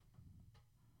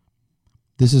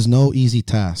This is no easy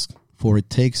task, for it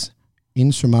takes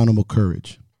insurmountable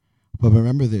courage. But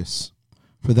remember this,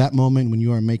 for that moment when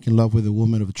you are making love with a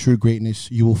woman of true greatness,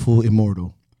 you will feel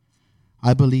immortal.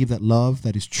 I believe that love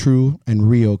that is true and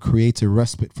real creates a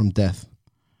respite from death.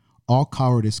 All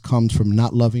cowardice comes from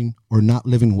not loving or not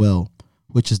living well,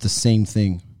 which is the same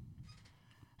thing.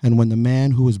 And when the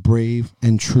man who is brave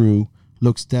and true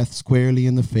looks death squarely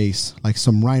in the face, like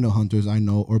some rhino hunters I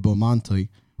know, or Belmonte,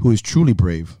 who is truly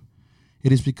brave,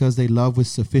 it is because they love with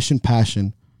sufficient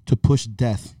passion to push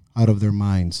death out of their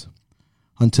minds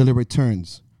until it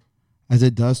returns, as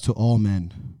it does to all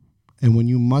men. And when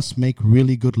you must make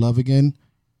really good love again,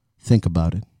 think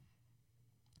about it.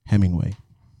 Hemingway.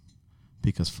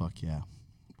 Because fuck yeah.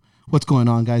 What's going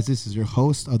on, guys? This is your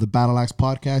host of the Battle Axe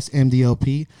Podcast,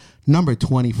 MDLP, number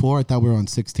 24. I thought we were on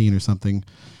 16 or something,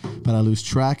 but I lose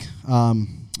track. I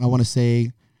want to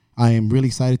say I am really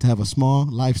excited to have a small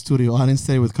live studio audience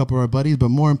today with a couple of our buddies, but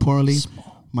more importantly,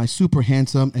 my super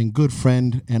handsome and good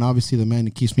friend, and obviously the man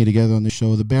that keeps me together on the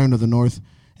show, the Baron of the North,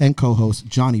 and co-host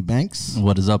Johnny Banks.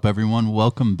 What is up, everyone?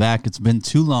 Welcome back. It's been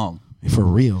too long. For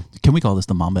real. Can we call this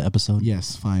the Mamba episode?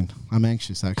 Yes, fine. I'm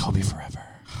anxious, actually. Call me forever.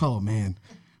 Oh, man.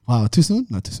 Wow, too soon?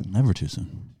 Not too soon. Never too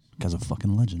soon. Guy's a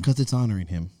fucking legend. Because it's honoring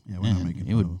him. Yeah, we're not making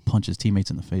he would punch his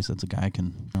teammates in the face. That's a guy I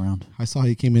can around. I saw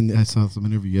he came in. I saw some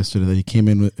interview yesterday that he came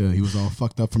in with, he was all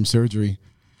fucked up from surgery.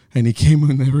 And he came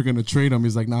when they were going to trade him.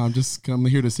 He's like, nah, I'm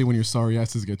here to see when your sorry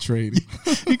asses get traded.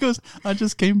 He goes, I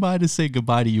just came by to say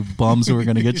goodbye to you bums who are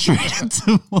going to get traded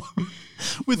tomorrow.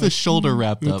 With the shoulder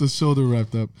wrapped up. With the shoulder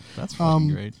wrapped up. That's fucking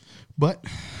great. But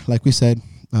like we said,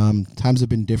 times have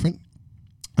been different.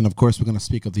 And of course, we're going to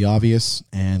speak of the obvious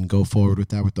and go forward with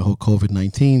that with the whole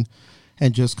COVID-19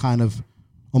 and just kind of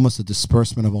almost a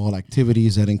disbursement of all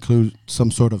activities that include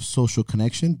some sort of social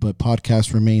connection. But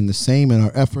podcasts remain the same, and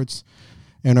our efforts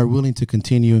and are willing to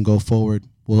continue and go forward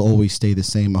will always stay the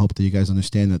same. I hope that you guys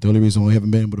understand that. The only reason why we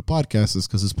haven't been able to podcast is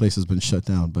because this place has been shut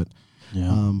down. But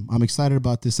yeah. I'm excited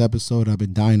about this episode. I've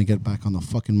been dying to get back on the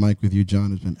fucking mic with you,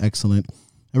 John. It's been excellent.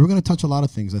 And we're going to touch a lot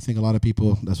of things. I think a lot of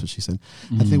people, that's what she said.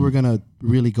 I think we're going to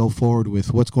really go forward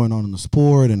with what's going on in the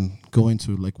sport and go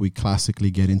into, like we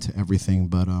classically get into everything.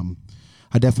 But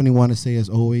I definitely want to say, as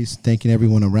always, thanking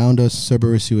everyone around us.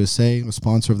 Cerberus USA, a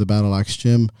sponsor of the Battle Axe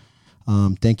Gym.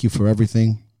 Thank you for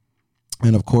everything.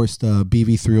 And, of course, the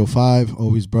BV305,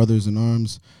 always brothers in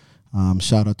arms.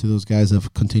 Shout out to those guys that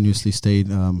have continuously stayed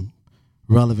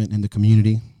relevant in the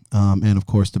community. And, of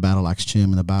course, the Battle Axe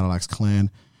Gym and the Battle Axe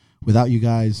Clan. Without you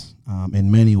guys,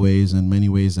 in many ways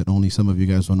that only some of you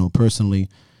guys will know personally,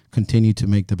 continue to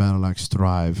make the Battle Axe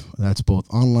thrive. That's both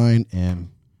online and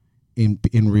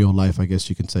in real life, I guess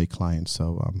you can say, clients.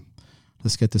 So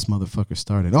let's get this motherfucker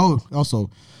started. Oh, also,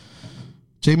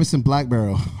 Jameson Black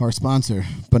Barrel, our sponsor,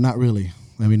 but not really.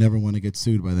 And we never want to get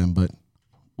sued by them, but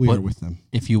we are with them.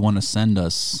 If you want to send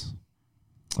us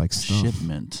like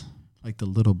shipment, like the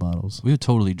little bottles, we would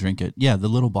totally drink it. Yeah, the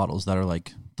little bottles that are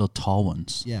like the tall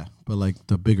ones. Yeah, but like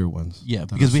the bigger ones. Yeah,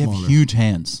 because we have huge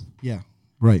hands. Yeah,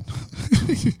 right.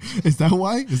 Is that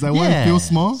why? Is that why it feels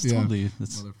small? It's totally.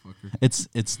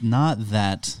 It's not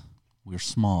that we're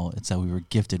small. It's that we were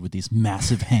gifted with these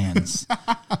massive hands.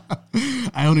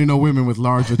 I only know women with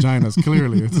large vaginas,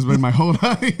 clearly. This has been my whole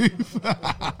life.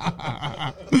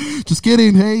 Just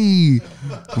kidding. Hey.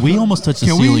 We almost touched the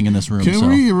ceiling in this room. Can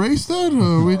we erase that?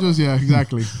 Or we just, yeah,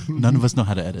 exactly. None of us know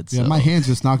how to edit. Yeah, my hands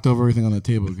just knocked over everything on the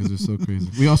table because they're so crazy.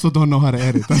 We also don't know how to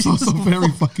edit. That's also very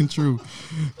fucking true.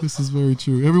 This is very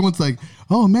true. Everyone's like,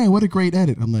 oh, man, what a great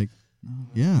edit. I'm like,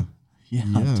 yeah.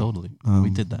 Yeah, totally. We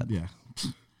did that. Yeah.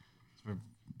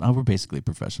 We're basically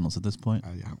professionals at this point.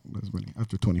 Yeah, that's funny.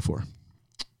 After 24.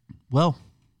 Well,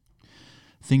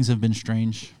 things have been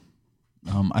strange.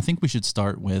 I think we should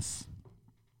start with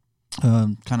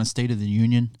kind of State of the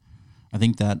Union. I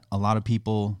think that a lot of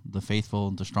people, the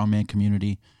faithful, the strongman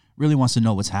community, really wants to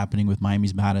know what's happening with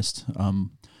Miami's baddest.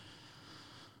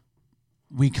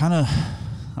 We kind of,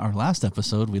 our last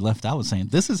episode, we left out with saying,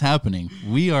 this is happening.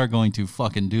 We are going to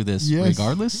fucking do this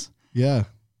regardless. Yeah.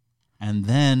 And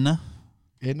then...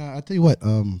 And I tell you what,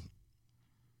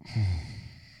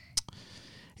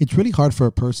 it's really hard for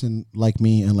a person like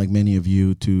me and like many of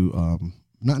you to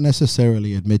not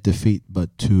necessarily admit defeat,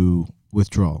 but to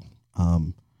withdraw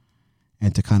and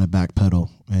to kind of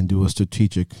backpedal and do a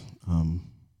strategic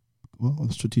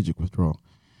withdrawal.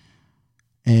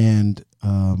 And,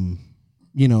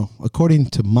 according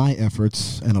to my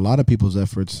efforts and a lot of people's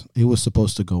efforts, it was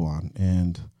supposed to go on.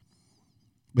 And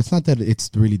it's not that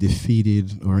it's really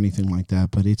defeated or anything like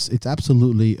that, but it's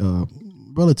absolutely a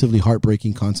relatively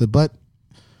heartbreaking concept. But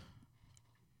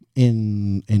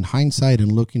in hindsight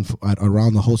and looking at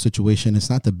around the whole situation, it's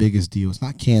not the biggest deal. It's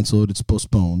not canceled. It's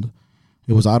postponed.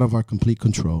 It was out of our complete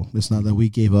control. It's not that we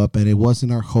gave up, and it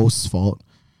wasn't our host's fault.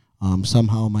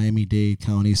 Somehow Miami-Dade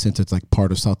County, since it's like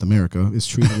part of South America, is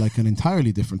treated like an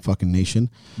entirely different fucking nation.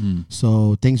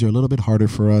 So things are a little bit harder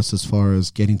for us as far as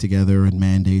getting together, and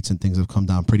mandates and things have come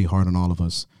down pretty hard on all of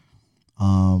us.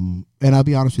 And I'll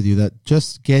be honest with you that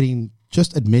just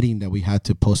admitting that we had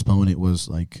to postpone it was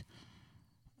like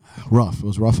rough. It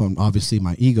was rough on obviously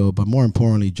my ego, but more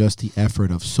importantly, just the effort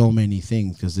of so many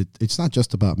things, because it's not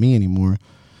just about me anymore.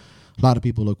 A lot of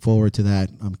people look forward to that.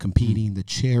 Competing, the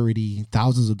charity,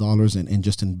 thousands of dollars, and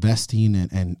just investing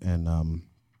and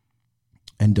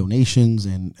donations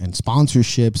and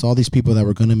sponsorships. All these people that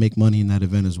were going to make money in that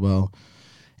event as well,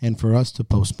 and for us to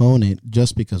postpone it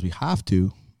just because we have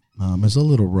to is a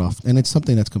little rough, and it's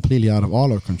something that's completely out of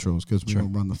all our controls because we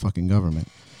don't run the fucking government.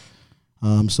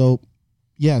 So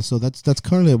that's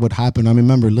currently what happened. I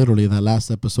remember literally that last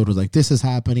episode was like, this is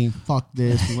happening. Fuck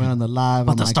this. We went on the live.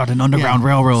 About to start an underground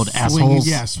railroad, assholes.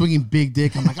 Swinging big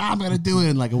dick. I'm like, I'm going to do it.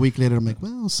 And like a week later, I'm like,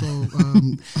 well, so.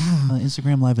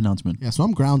 Instagram live announcement. Yeah, so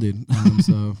I'm grounded.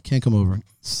 So can't come over.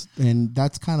 And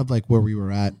that's kind of like where we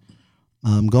were at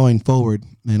going forward.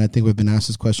 And I think we've been asked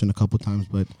this question a couple times,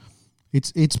 but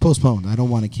it's postponed. I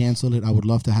don't want to cancel it. I would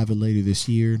love to have it later this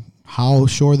year. How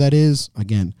sure that is,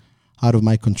 again, out of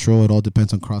my control. It all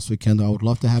depends on CrossFit Kendo. I would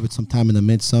love to have it sometime in the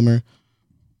midsummer.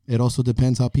 It also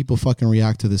depends how people fucking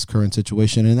react to this current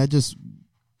situation. And that just,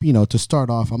 to start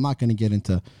off, I'm not going to get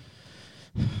into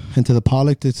the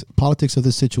politics of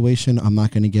this situation. I'm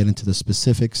not going to get into the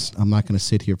specifics. I'm not going to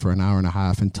sit here for an hour and a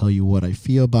half and tell you what I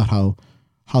feel about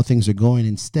how things are going.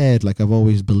 Instead, like I've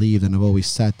always believed and I've always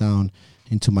sat down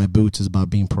into my boots, is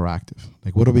about being proactive.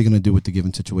 Like, what are we going to do with the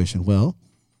given situation? Well,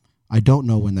 I don't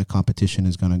know when that competition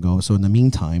is going to go. So in the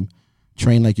meantime,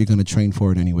 train like you're going to train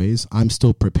for it anyways. I'm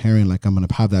still preparing like I'm going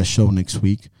to have that show next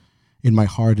week. In my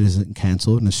heart, it isn't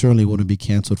canceled, and it certainly wouldn't be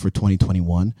canceled for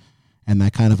 2021. And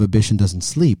that kind of ambition doesn't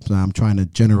sleep. So I'm trying to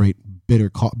generate bigger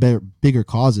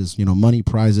causes, money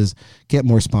prizes, get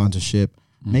more sponsorship,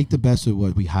 make the best of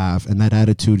what we have. And that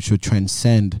attitude should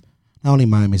transcend not only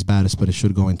Miami's baddest, but it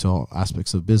should go into all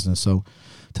aspects of business. So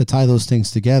to tie those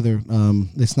things together,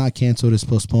 it's not canceled, it's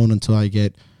postponed until I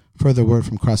get further word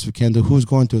from CrossFit Kendo, who's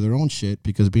going through their own shit,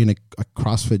 because being a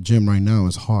CrossFit gym right now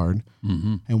is hard.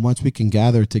 And once we can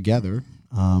gather together,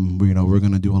 we're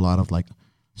going to do a lot of like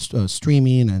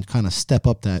streaming and kind of step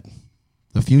up the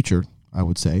future, I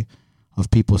would say,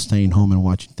 of people staying home and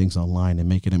watching things online and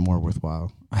making it more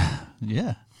worthwhile.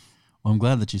 Yeah. Well, I'm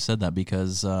glad that you said that,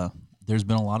 because there's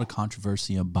been a lot of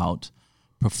controversy about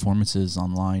performances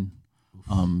online.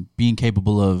 Being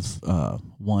capable of,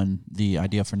 the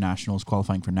idea for nationals,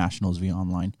 qualifying for nationals via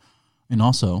online, and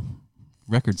also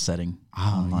record setting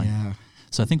online. Yeah.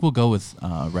 So I think we'll go with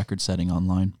record setting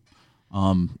online.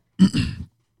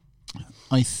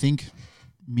 I think,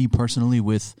 me personally,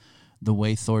 with the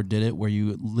way Thor did it, where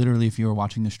you literally, if you were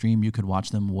watching the stream, you could watch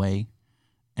them weigh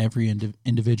every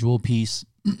individual piece.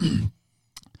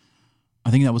 I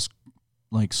think that was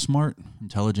like smart,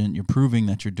 intelligent. You're proving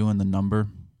that you're doing the number.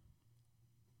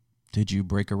 Did you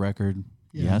break a record?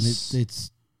 Yeah, yes.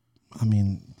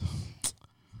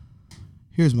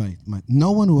 Here's my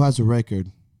no one who has a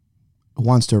record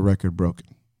wants their record broken.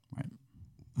 Right.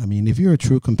 I mean, if you're a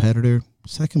true competitor,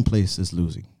 second place is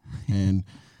losing. And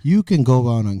you can go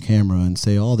out on camera and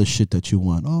say all the shit that you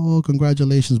want. Oh,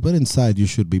 congratulations. But inside you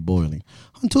should be boiling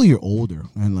until you're older.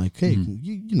 And like, hey,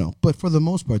 but for the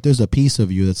most part, there's a piece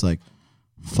of you that's like,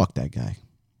 fuck that guy.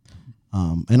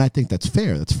 And I think that's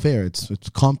fair. That's fair. It's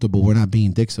comfortable. We're not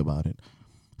being dicks about it.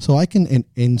 So I can,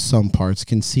 in some parts,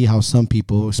 can see how some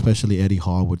people, especially Eddie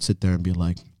Hall, would sit there and be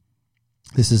like,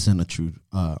 this isn't a true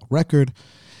record.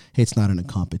 It's not in a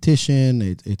competition.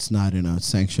 It's not in a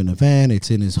sanctioned event.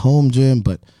 It's in his home gym.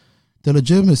 But the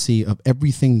legitimacy of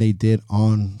everything they did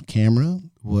on camera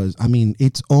was,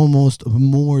 it's almost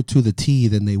more to the T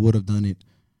than they would have done it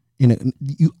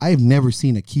I've never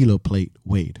seen a kilo plate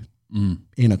weighed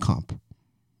in a comp.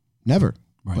 Never.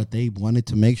 Right. But they wanted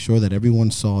to make sure that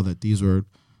everyone saw that these were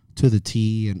to the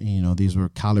T and, these were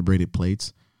calibrated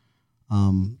plates.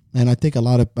 And I think a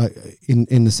lot of,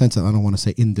 in the sense of, I don't want to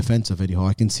say in defense of Eddie Hall,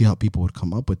 I can see how people would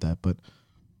come up with that, but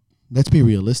let's be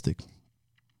realistic.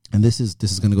 And this is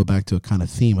going to go back to a kind of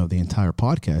theme of the entire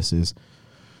podcast is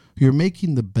you're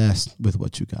making the best with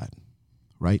what you got,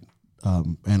 right?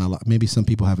 And maybe some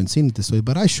people haven't seen it this way,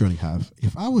 but I surely have.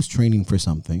 If I was training for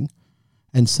something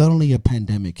and suddenly a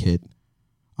pandemic hit,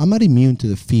 I'm not immune to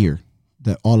the fear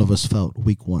that all of us felt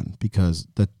week one, because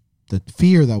the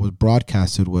fear that was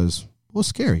broadcasted was was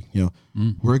scary.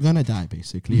 We're gonna die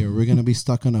basically, or we're gonna be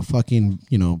stuck on a fucking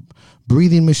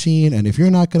breathing machine. And if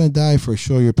you're not gonna die, for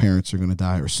sure your parents are gonna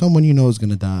die, or someone you know is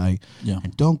gonna die. Yeah.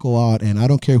 And don't go out. And I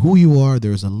don't care who you are.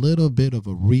 There's a little bit of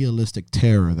a realistic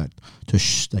terror that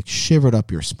like shivered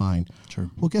up your spine. Sure.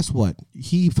 Well, guess what?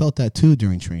 He felt that too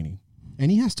during training,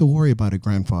 and he has to worry about a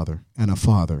grandfather and a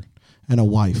father and a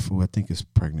wife who I think is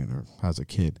pregnant or has a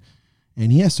kid.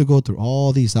 And he has to go through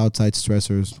all these outside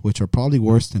stressors, which are probably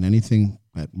worse than anything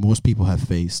that most people have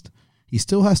faced. He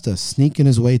still has to sneak in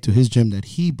his way to his gym that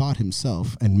he bought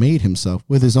himself and made himself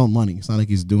with his own money. It's not like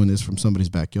he's doing this from somebody's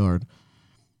backyard.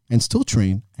 And still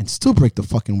train and still break the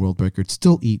fucking world record,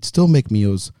 still eat, still make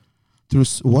meals through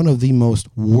one of the most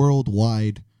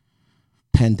worldwide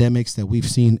pandemics that we've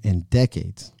seen in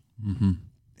decades. Mm-hmm.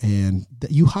 And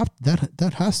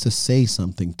that has to say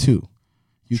something too.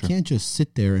 You Sure. can't just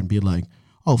sit there and be like,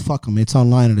 oh, fuck him, it's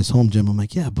online at his home gym. I'm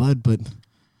like, yeah, bud, but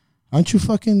aren't you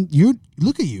fucking,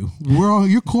 look at you.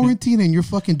 You're quarantined and you're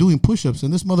fucking doing push-ups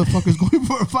and this motherfucker's going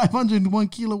for a 501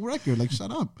 kilo record. Like,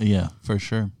 shut up. Yeah, for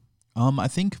sure. I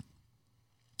think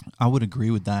I would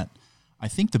agree with that. I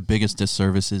think the biggest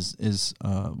disservice is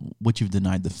what you've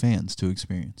denied the fans to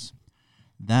experience.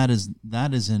 That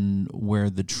is in where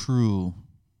the true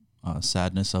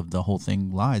sadness of the whole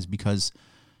thing lies, because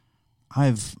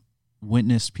I've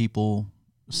witnessed people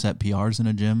set PRs in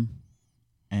a gym,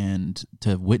 and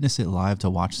to witness it live, to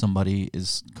watch somebody,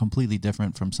 is completely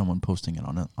different from someone posting it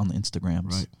on the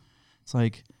Instagrams. Right. It's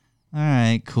like, all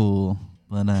right, cool.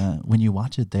 But when you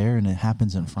watch it there and it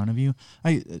happens in front of you,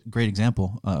 great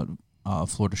example,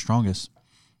 Florida Strongest,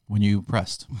 when you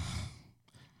pressed.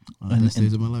 Best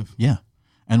days of my life. Yeah.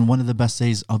 And one of the best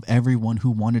days of everyone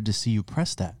who wanted to see you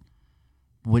press that,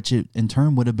 which it, in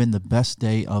turn would have been the best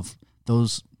day of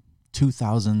those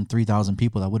 2,000, 3,000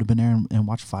 people that would have been there and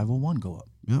watched 501 go up.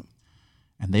 Yep.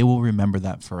 And they will remember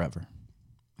that forever.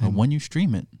 But when you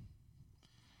stream it,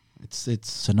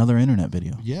 it's another internet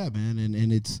video. Yeah, man.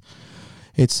 And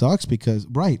it sucks because,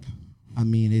 right, I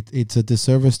mean, it's a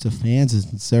disservice to fans. It's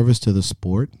a disservice to the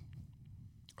sport.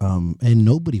 And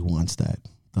nobody wants that,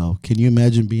 though. Can you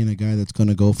imagine being a guy that's going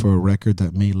to go for a record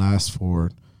that may last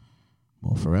for,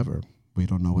 well, forever? We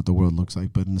don't know what the world looks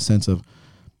like, but in the sense of,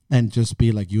 and just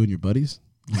be like you and your buddies.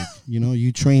 Like,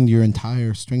 you trained your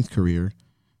entire strength career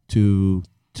to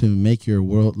make your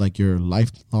world, like your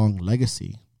lifelong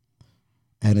legacy.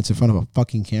 And it's in front of a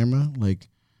fucking camera. Like,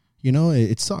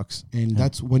 it sucks. And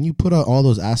that's when you put all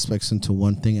those aspects into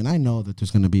one thing. And I know that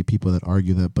there's going to be people that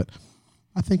argue that, but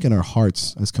I think in our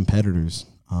hearts as competitors,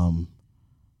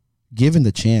 given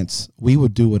the chance, we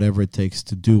would do whatever it takes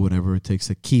to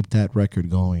keep that record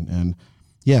going. And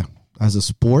yeah, as a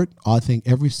sport, I think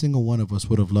every single one of us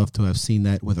would have loved to have seen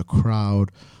that with a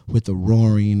crowd, with the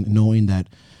roaring, knowing that,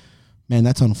 man,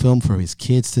 that's on film for his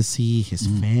kids to see, his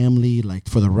family, like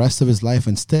for the rest of his life.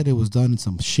 Instead, it was done in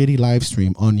some shitty live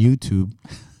stream on YouTube.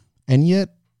 And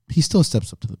yet, he still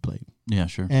steps up to the plate. Yeah,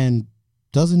 sure. And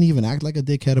doesn't even act like a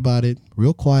dickhead about it.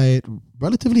 Real quiet,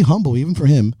 relatively humble, even for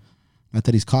him. Not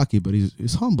that he's cocky, but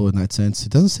he's humble in that sense. He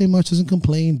doesn't say much, doesn't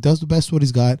complain, does the best what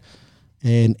he's got.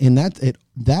 And in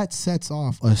that sets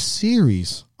off a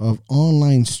series of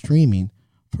online streaming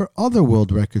for other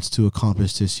world records to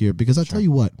accomplish this year. Because I'll tell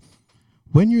you what,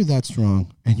 when you're that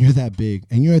strong and you're that big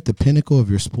and you're at the pinnacle of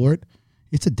your sport,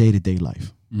 it's a day-to-day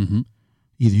life. Mm-hmm.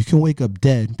 Either you can wake up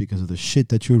dead because of the shit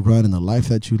that you run and the life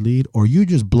that you lead, or you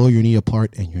just blow your knee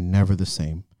apart and you're never the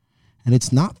same. And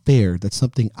it's not fair that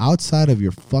something outside of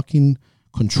your fucking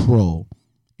control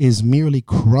is merely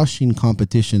crushing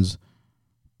competitions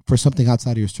for something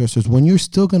outside of your stressors when you're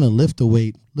still going to lift the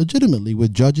weight legitimately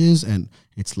with judges and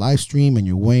it's live stream and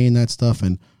you're weighing that stuff.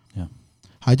 And yeah,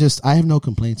 I have no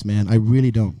complaints, man. I really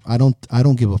don't. I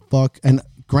don't give a fuck. And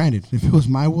granted, if it was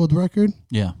my world record,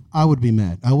 yeah, I would be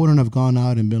mad. I wouldn't have gone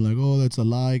out and been like, oh, that's a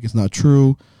lie. It's not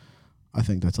true. I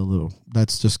think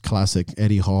that's just classic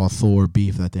Eddie Hall, Thor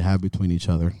beef that they have between each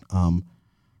other.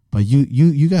 But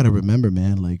you got to remember,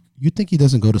 man, like, you think he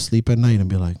doesn't go to sleep at night and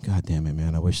be like, God damn it,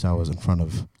 man, I wish I was in front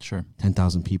of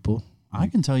 10,000 people. I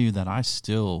can tell you that I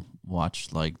still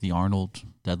watch like the Arnold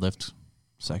deadlift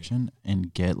section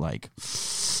and get like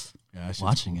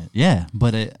watching it. Yeah,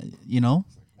 but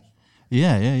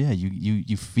yeah.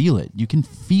 You feel it. You can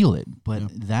feel it.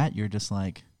 But that you're just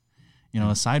like,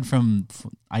 aside from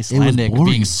Icelandic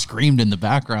being screamed in the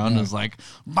background, is like,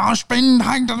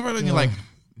 and you're like.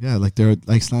 Yeah, like they're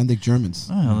Icelandic Germans.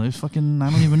 Oh, they're fucking,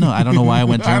 I don't even know. I don't know why I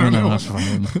went German.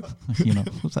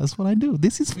 That's what I do.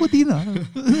 This is for dinner.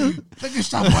 Take your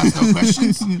stop, ask no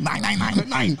questions.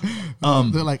 9.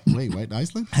 They're like, wait, what,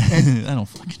 Iceland? And, I don't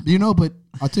fucking but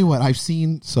I'll tell you what I've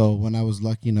seen. So when I was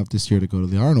lucky enough this year to go to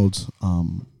the Arnold's,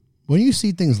 when you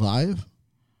see things live,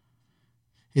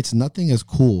 it's nothing as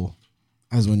cool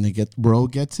as when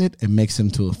Rogue gets it and makes it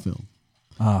into a film.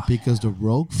 Because the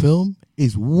Rogue film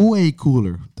is way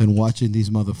cooler than watching these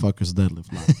motherfuckers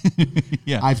deadlift live.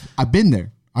 Yeah, I've been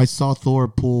there. I saw Thor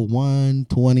pull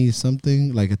 120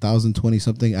 something, like 1,020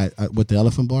 something with the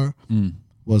elephant bar.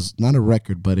 Was not a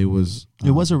record, but it was.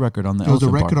 It was a record on the. It was a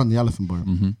record on the elephant bar.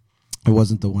 Mm-hmm. It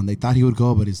wasn't the one they thought he would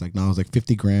go, but he's like, no, it was like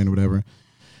 50 grand or whatever.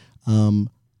 And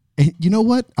you know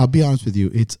what? I'll be honest with you.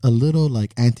 It's a little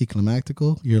like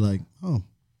anticlimactical. You're like, oh,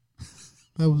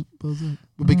 that was it.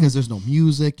 But because there's no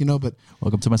music, you know. But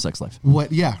welcome to my sex life.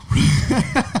 What? Yeah.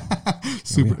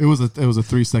 Super. It was a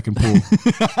 3-second pull.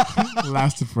 It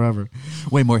lasted forever.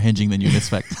 Way more hinging than you'd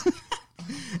expect.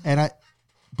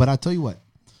 But I tell you what.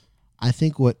 I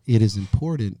think what it is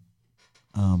important,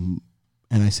 and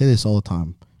I say this all the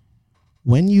time,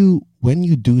 when you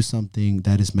do something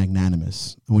that is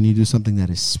magnanimous, when you do something that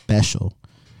is special,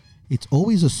 it's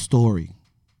always a story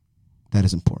that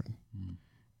is important.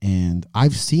 And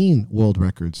I've seen world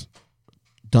records,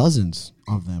 dozens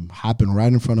of them, happen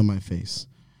right in front of my face.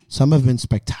 Some have been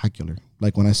spectacular.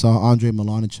 Like when I saw Andrei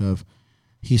Milanichev,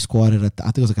 he squatted I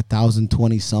think it was like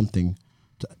 1,020 something.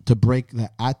 To break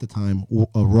that at the time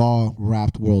a raw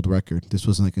wrapped world record. This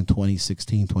was like in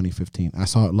 2016, 2015. I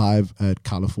saw it live at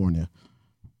California.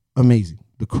 Amazing.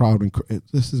 The crowd,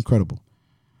 this is incredible.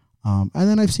 And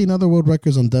then I've seen other world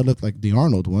records on deadlift, like the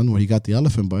Arnold one, where he got the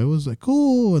elephant bar. It was like,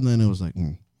 cool. And then it was like,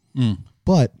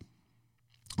 But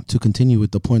to continue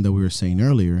with the point that we were saying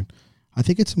earlier, I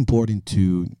think it's important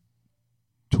to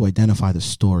identify the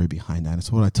story behind that.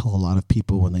 It's what I tell a lot of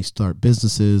people when they start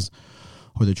businesses,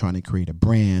 or they're trying to create a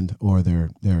brand, or they're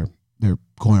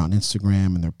going on Instagram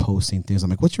and they're posting things. I'm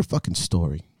like, what's your fucking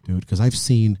story, dude? Because I've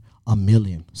seen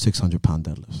 1,000,000 600-pound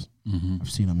deadlifts.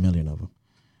 I've seen 1,000,000 of them.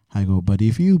 I go, but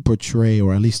if you portray,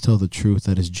 or at least tell the truth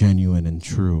that is genuine and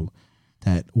true,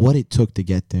 that what it took to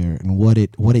get there and what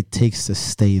it takes to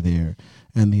stay there,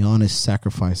 and the honest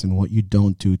sacrifice and what you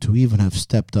don't do to even have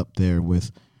stepped up there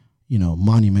with,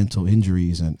 monumental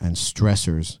injuries and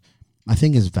stressors, I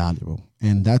think is valuable.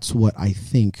 And that's what I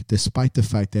think, despite the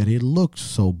fact that it looks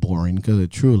so boring, because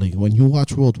it truly, when you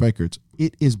watch world records,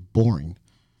 it is boring.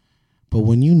 But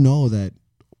when you know that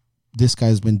this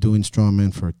guy's been doing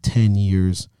strongman for 10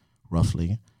 years,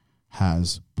 roughly,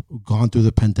 has gone through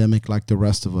the pandemic like the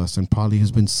rest of us, and probably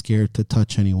has been scared to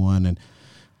touch anyone, and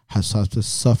has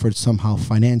suffered somehow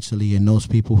financially, and knows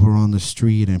people who are on the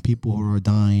street and people who are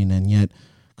dying, and yet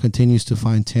continues to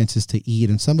find chances to eat.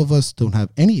 And some of us don't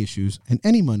have any issues and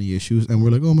any money issues, and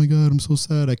we're like, oh my God, I'm so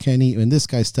sad, I can't eat. And this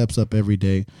guy steps up every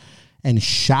day and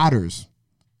shatters,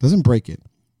 doesn't break it,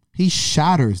 he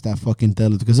shatters that fucking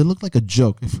deadlift, because it looked like a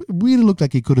joke. It really looked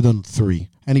like he could have done 3,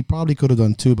 and he probably could have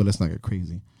done 2, but let's not get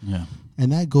crazy. Yeah.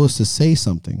 And that goes to say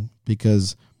something,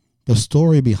 because the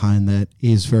story behind that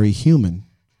is very human.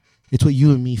 It's what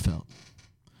you and me felt.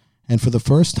 And for the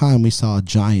first time, we saw a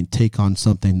giant take on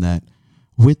something that,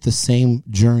 with the same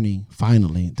journey,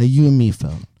 finally, that you and me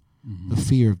felt. The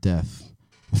fear of death,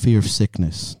 the fear of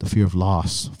sickness, the fear of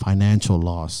loss, financial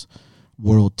loss,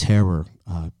 world terror,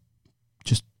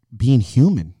 just being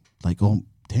human. Like, oh,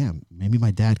 damn, maybe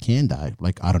my dad can die,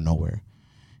 like, out of nowhere.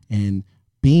 And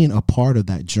being a part of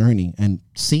that journey and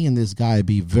seeing this guy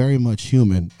be very much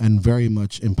human and very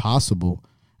much impossible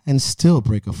and still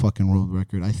break a fucking world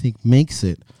record, I think makes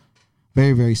it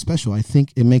very, very special. I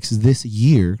think it makes this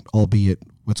year, albeit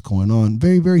what's going on,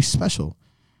 very, very special.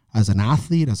 As an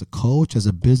athlete, as a coach, as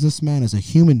a businessman, as a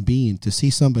human being, to see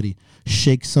somebody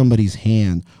shake somebody's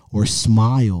hand or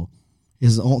smile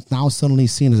is now suddenly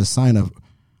seen as a sign of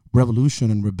revolution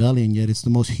and rebellion, yet it's the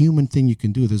most human thing you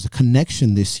can do. There's a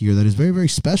connection this year that is very, very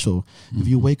special. If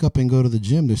you wake up and go to the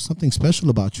gym, there's something special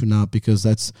about you now, because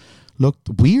that's looked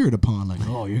weird upon, like,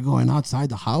 oh, you're going outside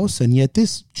the house. And yet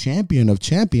this champion of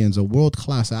champions, a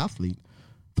world-class athlete,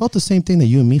 felt the same thing that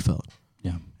you and me felt.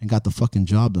 Yeah. And got the fucking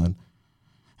job done.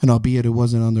 And albeit it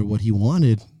wasn't under what he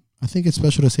wanted, I think it's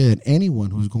special to say that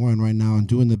anyone who's going right now and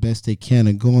doing the best they can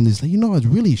and going this, like, it's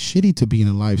really shitty to be in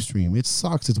a live stream. It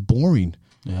sucks. It's boring.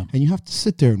 Yeah. And you have to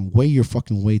sit there and weigh your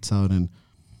fucking weights out. And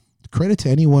credit to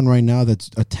anyone right now that's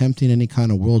attempting any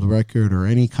kind of world record or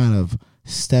any kind of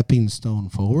stepping stone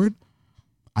forward.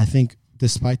 I think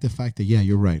despite the fact that, yeah,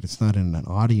 you're right, it's not in an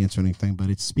audience or anything, but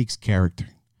it speaks character.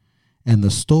 And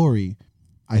the story,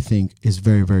 I think, is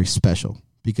very, very special,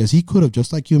 because he could have,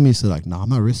 just like you and me, said, like, no, I'm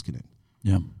not risking it.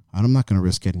 Yeah. I'm not going to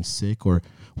risk getting sick. Or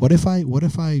what if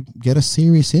I get a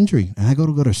serious injury and I go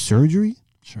to surgery?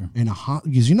 Sure.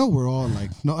 Because we're all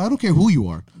like, no, I don't care who you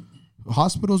are.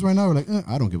 Hospitals right now are like,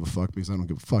 I don't give a fuck because I don't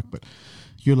give a fuck. But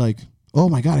you're like, oh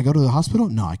my God, I go to the hospital?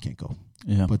 No, I can't go.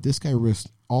 Yeah. But this guy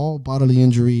risked all bodily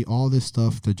injury, all this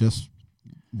stuff to just,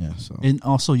 yeah. So. And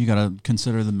also you got to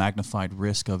consider the magnified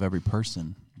risk of every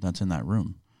person that's in that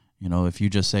room. You know, if you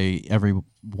just say every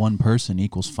one person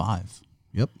equals 5.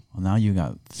 Yep. Well, now you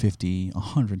got 50,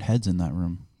 100 heads in that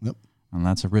room. Yep. And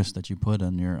that's a risk that you put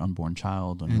on your unborn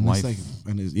child, on and your wife. Like,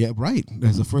 yeah, right.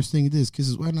 That's the first thing it is.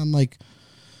 Because when I'm like,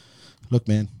 look,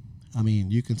 man, I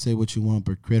mean, you can say what you want,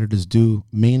 but credit is due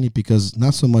mainly because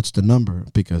not so much the number,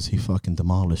 because he fucking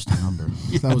demolished the number.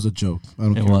 Yeah. That was a joke. I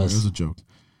don't care. It was a joke.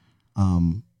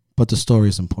 But the story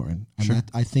is important. And sure.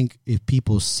 I think if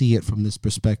people see it from this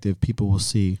perspective, people will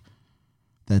see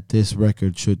that this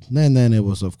record should, and then it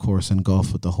was, of course,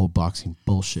 engulfed with the whole boxing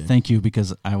bullshit. Thank you,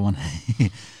 because I want,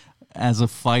 as a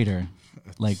fighter,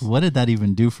 like, what did that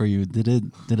even do for you? Did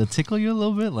it tickle you a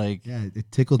little bit? Like, yeah, it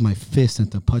tickled my fist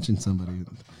into punching somebody.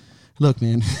 Look,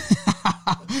 man,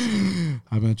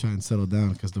 I'm going to try and settle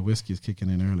down because the whiskey is kicking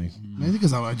in early. Maybe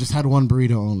because I just had one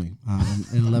burrito only and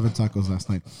 11 tacos last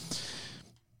night.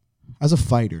 As a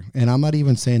fighter, and I'm not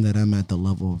even saying that I'm at the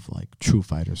level of like true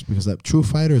fighters, because that true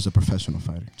fighter is a professional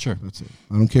fighter. Sure. That's it.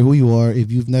 I don't care who you are.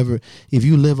 If you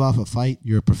live off a fight,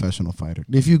 you're a professional fighter.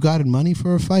 If you got money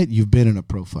for a fight, you've been in a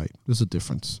pro fight. There's a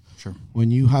difference. Sure.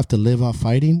 When you have to live off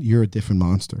fighting, you're a different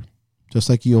monster. Just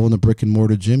like you own a brick and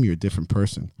mortar gym, you're a different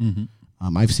person.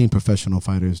 Mm-hmm. I've seen professional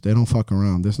fighters. They don't fuck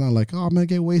around. It's not like, oh, I'm going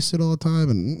to get wasted all the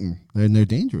time. And they're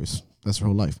dangerous. That's their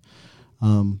whole life.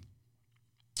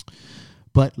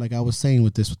 But like I was saying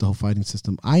with the whole fighting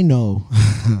system, I know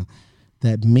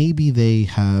that maybe they've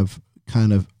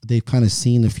kind of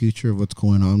seen the future of what's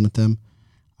going on with them.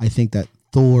 I think that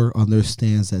Thor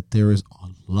understands that there is a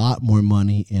lot more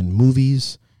money in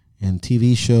movies, in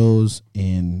TV shows,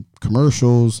 in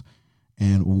commercials,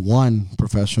 and one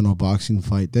professional boxing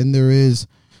fight than there is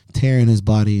tearing his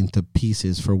body into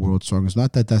pieces for World's Strongest.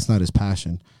 Not that that's not his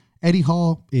passion. Eddie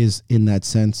Hall is in that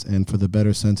sense, and for the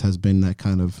better sense, has been that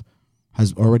kind of,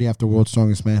 has already after World's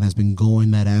Strongest Man has been going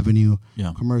that avenue.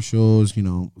 Yeah. Commercials,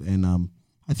 and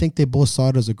I think they both saw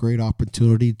it as a great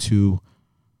opportunity to,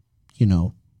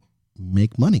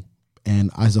 make money.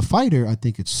 And as a fighter, I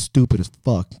think it's stupid as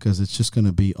fuck because it's just going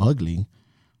to be ugly.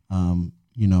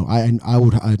 I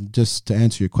would just to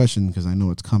answer your question, because I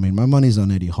know it's coming, my money's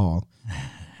on Eddie Hall.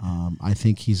 I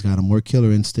think he's got a more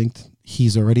killer instinct.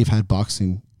 He's already had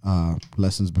boxing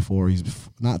lessons before. He's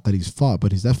not that he's fought,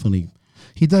 but he's definitely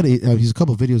he's a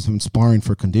couple of videos of him sparring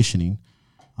for conditioning.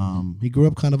 He grew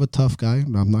up kind of a tough guy.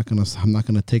 I'm not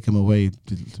gonna take him away.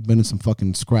 He's been in some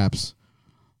fucking scraps.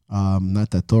 Not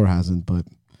that Thor hasn't, but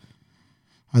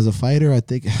as a fighter, I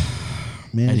think,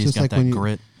 man, Eddie's it's just got like that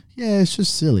grit. Yeah, it's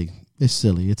just silly. It's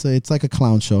silly. It's like a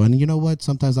clown show. And you know what?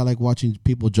 Sometimes I like watching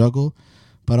people juggle,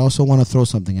 but I also want to throw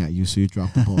something at you so you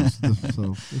drop the balls.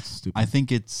 So it's stupid. I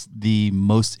think it's the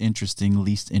most interesting,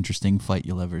 least interesting fight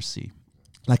you'll ever see.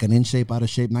 Like an in shape, out of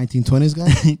shape 1920s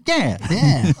guy?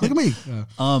 Yeah. Look at me.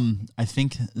 I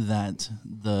think that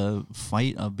the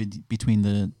fight between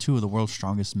the two of the world's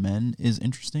strongest men is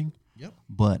interesting. Yep.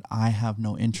 But I have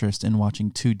no interest in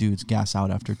watching two dudes gas out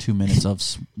after 2 minutes of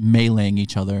meleeing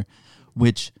each other,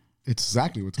 which it's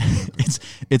exactly what's going to happen.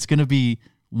 It's going to be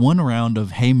one round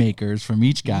of haymakers from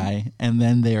each guy, and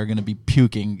then they are going to be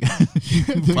puking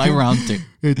by round 2.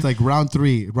 It's like round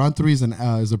 3. Round 3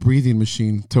 is a breathing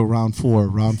machine till round 4.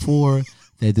 Round 4,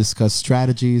 they discuss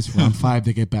strategies. Round 5,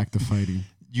 they get back to fighting.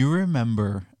 You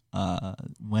remember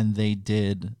when they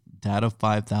did Data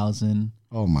 5000?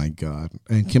 Oh my God.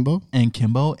 And Kimbo?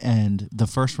 And the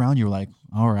first round, you were like,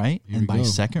 all right. And by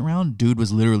second round, dude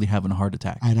was literally having a heart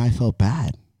attack. And I felt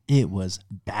bad. It was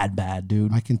bad,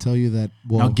 dude. I can tell you that.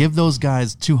 Well, now give those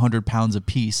guys 200 pounds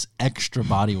apiece, extra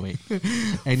body weight.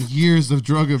 And years of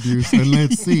drug abuse. And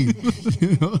let's see.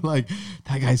 Like,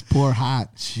 that guy's poor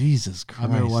hot. Jesus Christ. I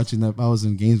remember watching that. I was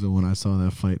in Gainesville when I saw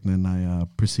that fight. And then I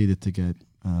proceeded to get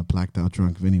blacked out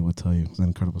drunk. Vinny will tell you. It's an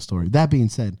incredible story. That being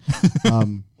said,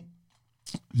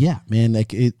 yeah, man,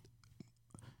 like it.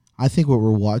 I think what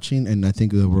we're watching, and I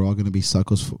think that we're all going to be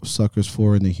suckers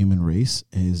for in the human race,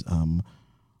 is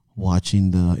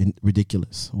watching the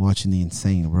ridiculous, watching the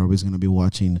insane. We're always going to be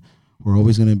watching. We're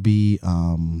always going to be,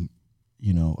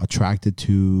 attracted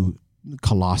to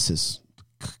Colossus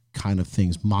kind of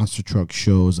things, monster truck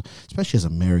shows, especially as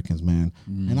Americans, man.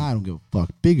 And I don't give a fuck.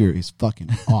 Bigger is fucking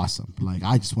awesome. Like,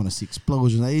 I just want to see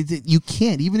explosions. You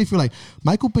can't, even if you're like,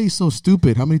 Michael Bay's so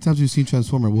stupid. How many times have you seen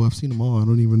Transformer? Well, I've seen them all. I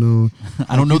don't even know.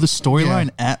 I don't know the storyline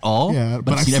at all. Yeah,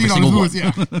 but I've seen every single one.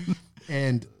 Yeah.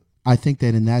 And I think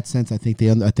that in that sense, I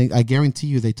guarantee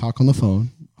you they talk on the phone.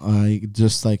 I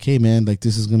just like, hey man, like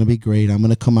this is gonna be great. I'm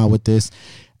gonna come out with this.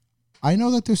 I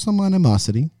know that there's some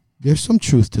animosity. There's some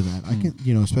truth to that. I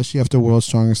can, especially after World's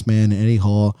Strongest Man, Eddie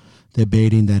Hall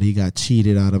debating that he got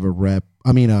cheated out of a rep.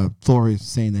 I mean, Thor is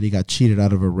saying that he got cheated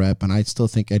out of a rep, and I still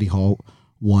think Eddie Hall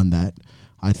won that.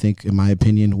 I think, in my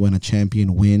opinion, when a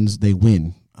champion wins, they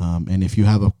win. And if you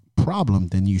have a problem,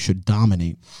 then you should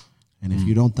dominate. And if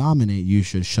you don't dominate, you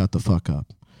should shut the fuck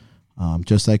up.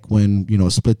 Just like when,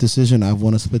 split decision, I've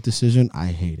won a split decision, I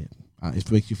hate it.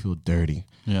 It makes you feel dirty.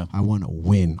 Yeah. I want to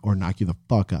win or knock you the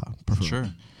fuck out. For sure.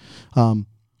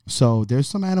 So there's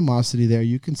some animosity there.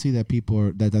 You can see that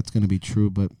that's going to be true,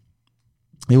 but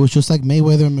it was just like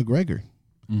Mayweather and McGregor.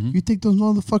 Mm-hmm. You think those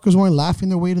motherfuckers weren't laughing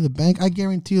their way to the bank? I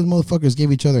guarantee those motherfuckers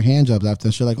gave each other hand jobs after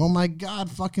that shit. Like, oh my God,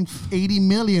 fucking 80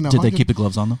 million. Did they keep the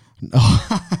gloves on though?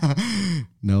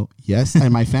 No. Yes.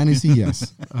 And my fantasy,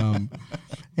 yes.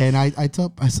 And I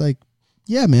was like,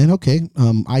 yeah, man, okay.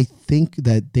 I think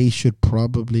that they should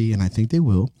probably, and I think they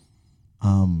will.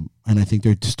 And I think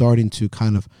they're starting to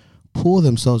kind of pull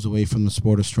themselves away from the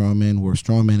sport of strongman, where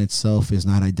strongman itself is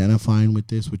not identifying with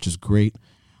this, which is great.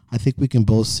 I think we can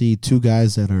both see two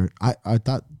guys that are. I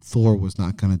thought Thor was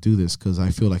not going to do this because I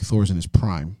feel like Thor's in his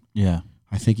prime. Yeah.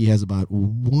 I think he has about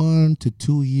 1 to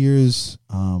 2 years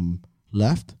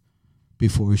left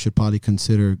before we should probably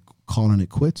consider calling it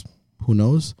quits. Who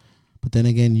knows? But then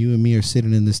again, you and me are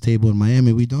sitting in this table in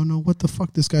Miami. We don't know what the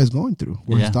fuck this guy's going through.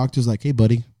 Where his doctor's like, hey,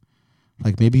 buddy,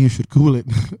 like maybe you should cool it.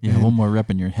 Yeah, one more rep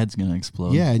and your head's going to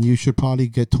explode. Yeah, and you should probably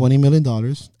get $20 million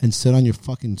and sit on your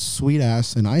fucking sweet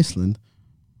ass in Iceland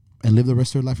and live the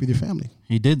rest of your life with your family.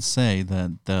 He did say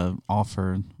that the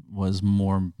offer was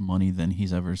more money than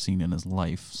he's ever seen in his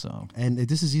life. So, and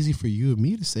this is easy for you and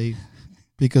me to say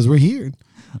because we're here.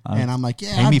 And I'm like,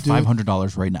 yeah, pay me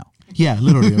 $500 right now. Yeah,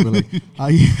 literally. I'll be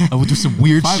like, I would do some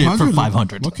weird shit for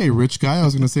 $500. Okay, rich guy. I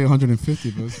was going to say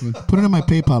 150, but put it in my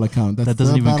PayPal account. That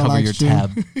doesn't even cover your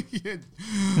tab. Yeah.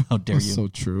 How dare you? So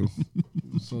true.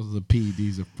 So the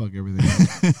PEDs that fuck everything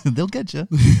up. They'll get you.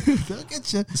 They'll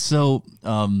get you. So,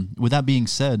 with that being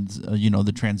said,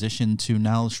 the transition to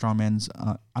now strongman's,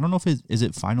 I don't know if is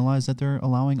it finalized that they're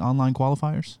allowing online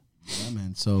qualifiers? Yeah,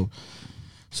 man. So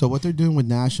what they're doing with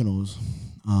nationals,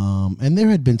 and there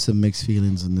had been some mixed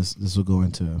feelings, and this will go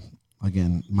into,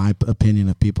 again, my opinion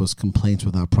of people's complaints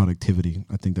without productivity.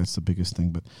 I think that's the biggest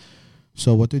thing. But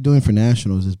so what they're doing for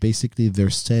nationals is basically they're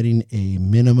setting a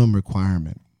minimum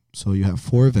requirement. So you have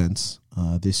 4 events.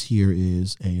 This year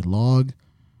is a log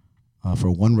for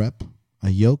 1 rep, a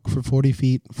yoke for 40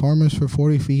 feet, farmers for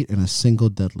 40 feet, and a single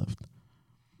deadlift.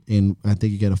 And I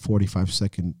think you get a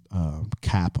 45-second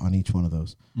cap on each one of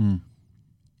those.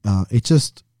 It's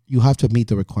just, you have to meet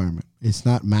the requirement. It's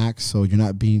not max, so you're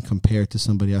not being compared to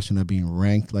somebody else. You're not being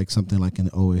ranked like something like an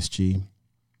OSG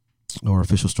or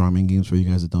official strongman games for you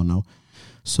guys that don't know.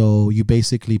 So you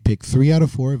basically pick 3 out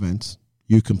of 4 events.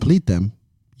 You complete them.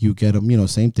 You get them,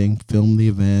 same thing. Film the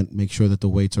event. Make sure that the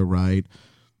weights are right.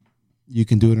 You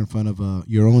can do it in front of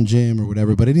your own gym or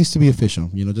whatever, but it needs to be official,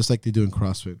 just like they do in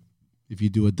CrossFit. If you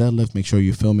do a deadlift, make sure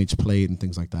you film each plate and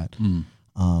things like that.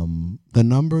 The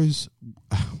numbers,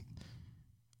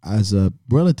 as a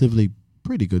relatively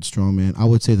pretty good strongman, I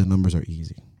would say the numbers are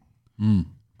easy.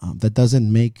 That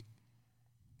doesn't make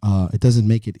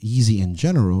it easy in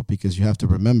general, because you have to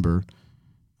remember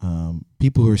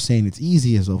people who are saying it's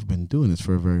easy has been doing this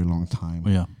for a very long time.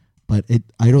 Yeah, but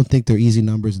I don't think they're easy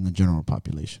numbers in the general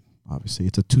population. Obviously,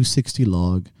 it's a 260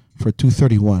 log for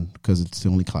 231 because it's the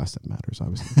only class that matters.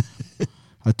 Obviously.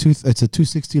 It's a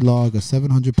 260 log, a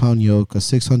 700-pound yoke, a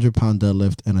 600-pound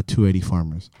deadlift, and a 280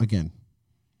 farmers. Again,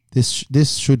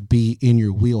 this should be in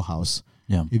your wheelhouse.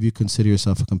 Yeah. If you consider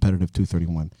yourself a competitive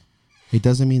 231. It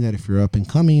doesn't mean that if you're up and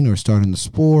coming or starting the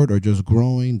sport or just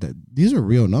growing, that these are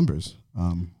real numbers.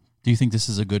 Do you think this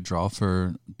is a good draw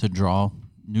to draw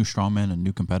new strongmen and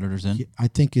new competitors in? I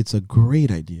think it's a great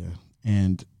idea.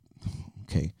 And,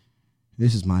 okay,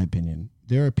 this is my opinion.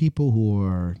 There are people who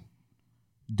are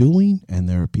doing, and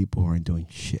there are people who aren't doing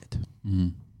shit.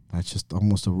 That's just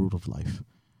almost a root of life.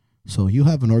 So you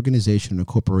have an organization, a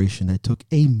corporation that took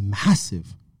a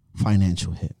massive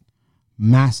financial hit.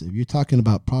 Massive. You're talking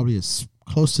about probably a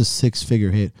close to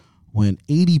 6-figure hit when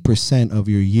 80% of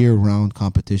your year-round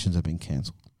competitions have been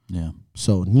canceled. Yeah.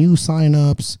 So new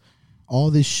signups,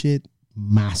 all this shit,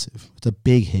 massive. It's a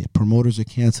big hit. Promoters are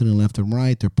canceling left and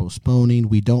right. They're postponing.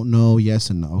 We don't know. Yes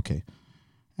and no. Okay.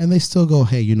 And they still go,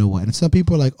 hey, you know what? And some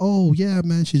people are like, oh, yeah,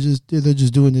 man, they're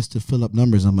just doing this to fill up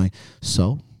numbers. I'm like,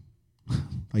 so?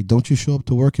 Like, don't you show up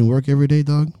to work and work every day,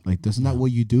 dog? Like, isn't that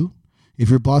what you do? If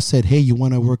your boss said, hey, you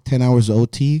want to work 10 hours of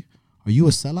OT, are you a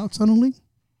sellout suddenly?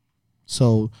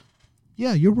 So,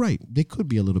 yeah, you're right. They could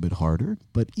be a little bit harder,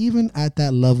 but even at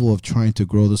that level of trying to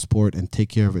grow the sport and take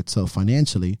care of itself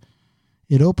financially,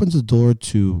 it opens the door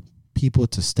to people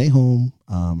to stay home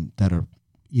that are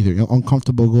either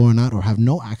uncomfortable going out or have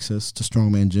no access to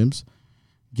strongman gyms,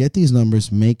 get these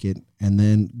numbers, make it, and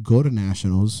then go to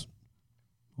nationals.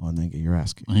 Well, and then get your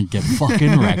ass kicked. And get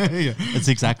fucking wrecked. Yeah. That's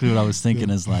exactly what I was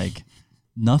thinking. Is like,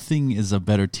 nothing is a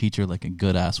better teacher like a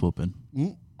good ass whooping.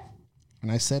 Mm.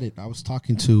 And I said it. I was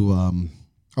talking to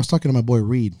my boy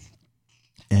Reed,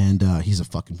 and he's a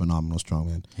fucking phenomenal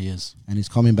strongman. He is, and he's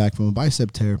coming back from a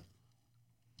bicep tear,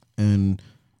 and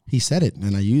he said it,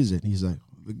 and I use it. He's like,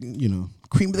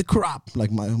 cream of the crop,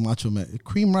 like my Macho Man.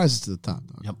 Cream rises to the top.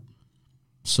 Dog. Yep.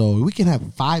 So we can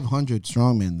have 500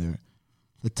 strongmen there.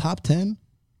 The top 10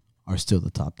 are still the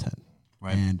top 10.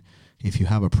 Right. And if you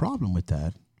have a problem with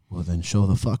that, well, then show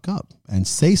the fuck up and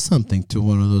say something to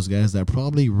one of those guys that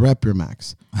probably rep your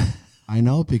max. I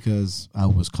know because I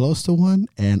was close to one,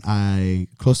 and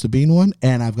close to being one,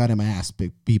 and I've gotten my ass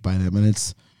beat by them. And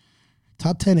it's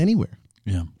top 10 anywhere.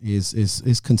 Yeah.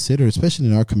 Is considered, especially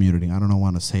in our community. I don't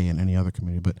want to say in any other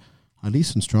community, but at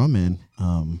least in strongman,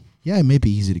 it may be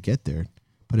easy to get there,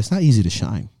 but it's not easy to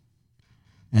shine.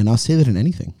 And I'll say that in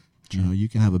anything. Sure. You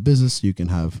can have a business, you can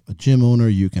have a gym owner,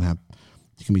 you can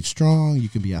be strong, you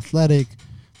can be athletic.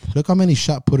 Look how many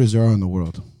shot putters there are in the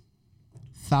world.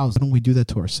 Thousands. Why don't we do that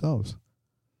to ourselves?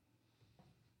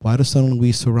 Why do suddenly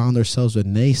we surround ourselves with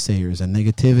naysayers and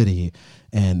negativity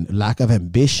and lack of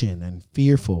ambition and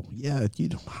fearful? Yeah, you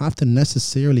don't have to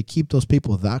necessarily keep those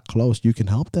people that close. You can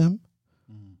help them.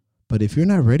 Mm. But if you're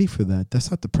not ready for that,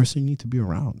 that's not the person you need to be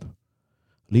around.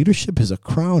 Leadership is a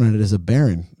crown, and it is a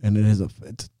baron, and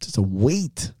it's a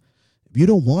weight. If you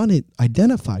don't want it,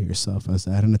 identify yourself as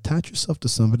that and attach yourself to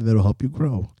somebody that will help you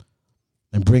grow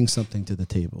and bring something to the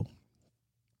table.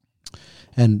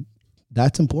 And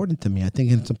that's important to me. I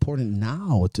think it's important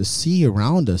now to see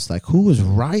around us, like, who is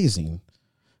rising,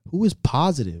 who is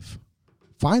positive.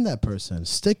 Find that person,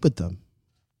 stick with them.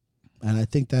 And I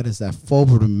think that is that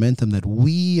forward momentum that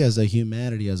we as a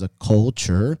humanity, as a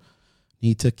culture,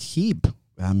 need to keep.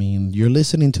 I mean, you're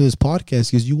listening to this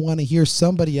podcast because you want to hear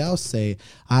somebody else say,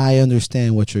 I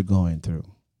understand what you're going through.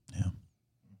 Yeah.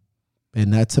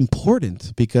 And that's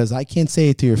important because I can't say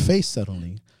it to your face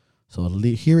suddenly. So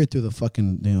hear it through the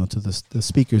fucking, to the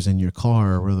speakers in your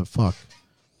car or where the fuck.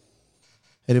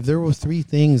 And if there were three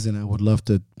things, and I would love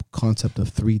the concept of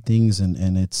three things,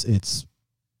 and it's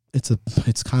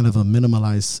kind of a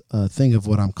minimalized thing of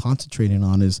what I'm concentrating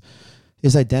on is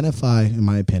identify, in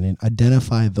my opinion,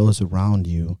 identify those around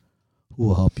you who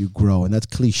will help you grow. And that's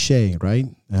cliche, right?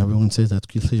 Everyone says that's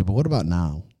cliche, but what about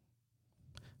now?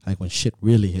 Like when shit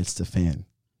really hits the fan.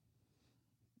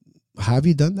 Have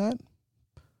you done that?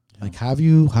 Yeah. Like have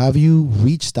you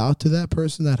reached out to that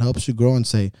person that helps you grow and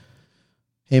say,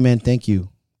 hey man, thank you,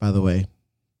 by the way.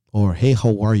 Or hey,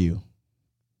 how are you?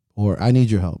 Or I need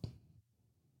your help.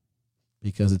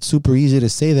 Because it's super easy to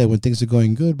say that when things are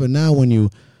going good, but now when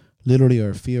you literally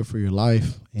are fear for your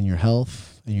life and your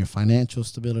health and your financial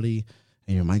stability,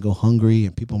 and you might go hungry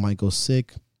and people might go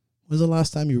sick. When's the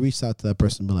last time you reached out to that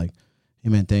person and be like, hey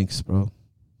man, thanks, bro?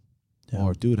 Yeah.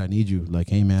 Or dude, I need you. Like,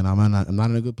 hey man, I'm not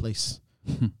in a good place.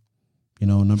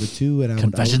 Number two, and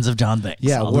Confessions of John Banks.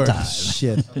 Yeah, all the time.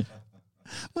 Shit.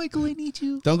 Michael, I need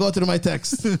you. Don't go through my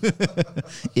text.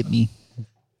 Hit me.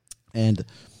 And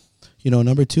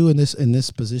number two in this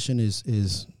position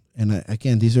is. And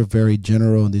again, these are very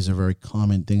general and these are very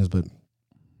common things, but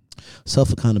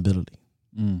self-accountability.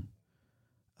 Mm.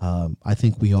 I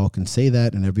think we all can say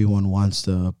that, and everyone wants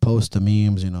to post the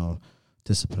memes,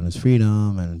 discipline is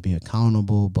freedom and be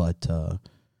accountable, but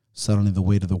suddenly the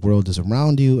weight of the world is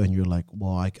around you, and you're like,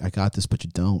 well, I got this, but you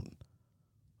don't.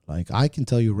 Like, I can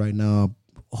tell you right now,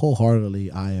 wholeheartedly,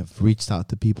 I have reached out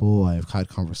to people, I have had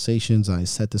conversations, I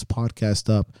set this podcast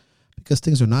up, because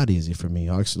things are not easy for me.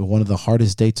 Actually, one of the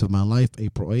hardest dates of my life,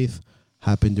 April 8th,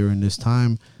 happened during this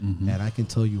time. Mm-hmm. And I can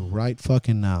tell you right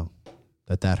fucking now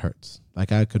that hurts.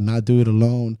 Like, I could not do it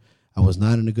alone. I was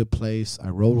not in a good place. I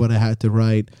wrote what I had to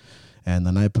write. And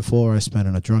the night before, I spent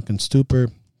in a drunken stupor.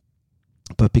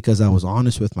 But because I was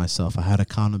honest with myself, I had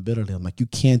accountability. I'm like, you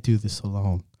can't do this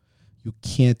alone. You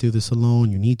can't do this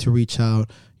alone. You need to reach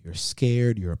out. You're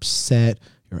scared. You're upset.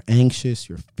 You're anxious.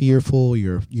 You're fearful.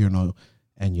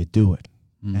 And you do it.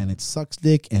 Mm. And it sucks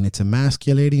dick and it's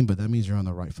emasculating, but that means you're on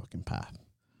the right fucking path.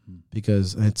 Mm.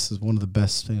 Because it's one of the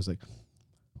best things. Like,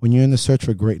 when you're in the search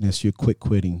for greatness, you quit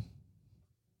quitting.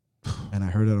 And I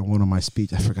heard it on one of my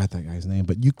speeches. I forgot that guy's name,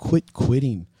 but you quit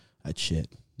quitting that shit.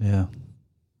 Yeah.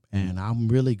 And I'm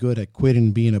really good at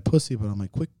quitting being a pussy, but I'm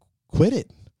like, quit it.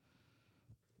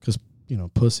 Because,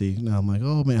 pussy. Now I'm like,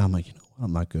 oh man, I'm like,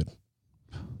 I'm not good.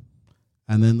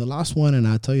 And then the last one, and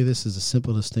I'll tell you, this is the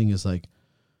simplest thing, is like,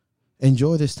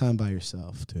 enjoy this time by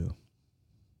yourself too.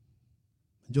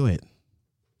 Enjoy it.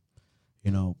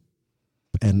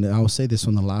 And I will say this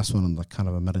on the last one on the kind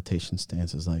of a meditation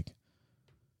stance is like,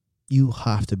 you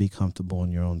have to be comfortable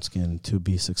in your own skin to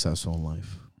be successful in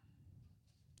life.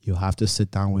 You have to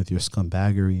sit down with your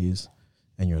scumbaggeries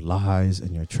and your lies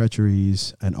and your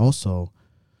treacheries, and also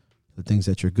the things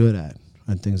that you're good at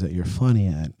and things that you're funny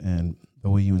at, and the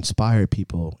way you inspire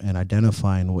people, and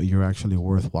identifying what you're actually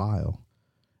worthwhile,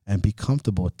 and be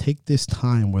comfortable. Take this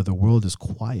time where the world is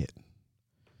quiet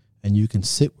and you can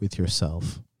sit with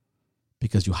yourself,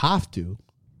 because you have to,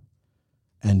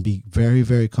 and be very,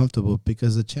 very comfortable,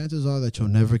 because the chances are that you'll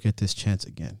never get this chance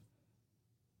again.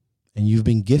 And you've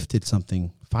been gifted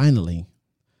something finally,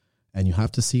 and you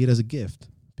have to see it as a gift,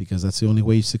 because that's the only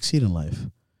way you succeed in life,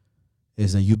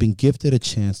 is that you've been gifted a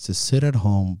chance to sit at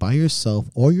home by yourself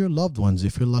or your loved ones,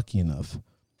 if you're lucky enough,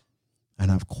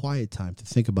 and have quiet time to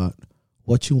think about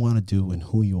what you want to do and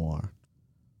who you are.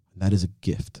 That is a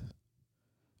gift.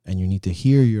 And you need to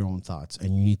hear your own thoughts,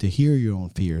 and you need to hear your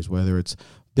own fears, whether it's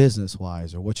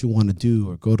business-wise or what you want to do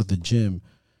or go to the gym.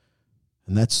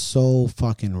 And that's so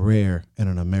fucking rare in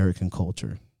an American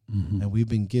culture. Mm-hmm. And we've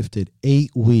been gifted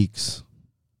 8 weeks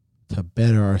to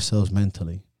better ourselves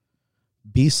mentally.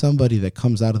 Be somebody that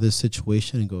comes out of this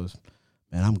situation and goes,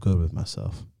 man, I'm good with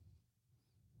myself.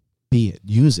 Be it.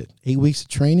 Use it. 8 weeks of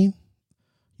training.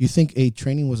 You think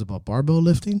training was about barbell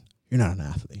lifting? You're not an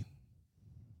athlete.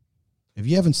 If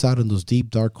you haven't sat in those deep,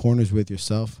 dark corners with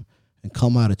yourself and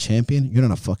come out a champion, you're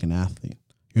not a fucking athlete.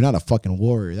 You're not a fucking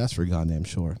warrior. That's for goddamn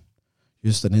sure.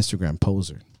 You're just an Instagram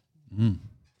poser.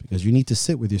 Because you need to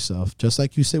sit with yourself, just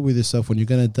like you sit with yourself when you're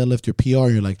going to deadlift your PR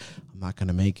and you're like, I'm not going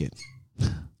to make it.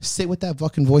 Sit with that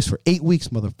fucking voice for 8 weeks,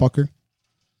 motherfucker,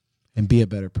 and be a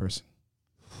better person.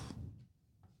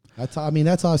 That's how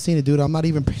I've seen it, dude.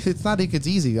 It's not like it's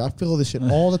easy. I feel this shit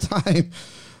all the time.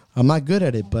 I'm not good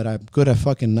at it, but I'm good at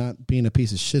fucking not being a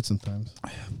piece of shit sometimes.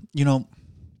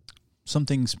 Some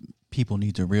things people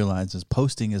need to realize is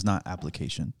posting is not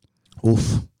application.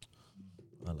 Oof.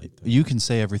 I like that. You can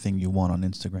say everything you want on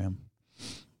Instagram.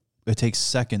 It takes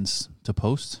seconds to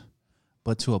post,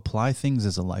 but to apply things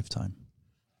is a lifetime.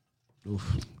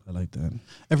 Oof. I like that.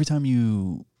 Every time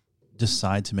you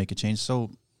decide to make a change.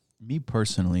 So me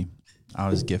personally, I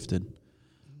was gifted.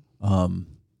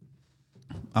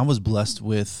 I was blessed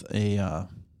with a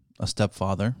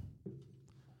stepfather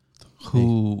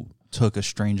who took a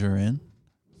stranger in.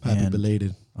 Happy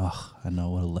belated. Oh, I know.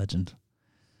 What a legend.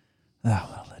 What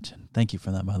a legend. Thank you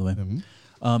for that, by the way.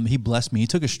 Mm-hmm. He blessed me. He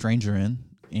took a stranger in,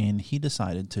 and he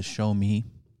decided to show me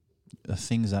the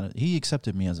things that he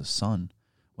accepted me as a son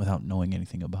without knowing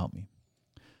anything about me.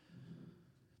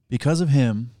 Because of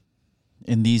him,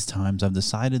 in these times, I've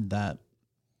decided that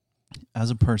as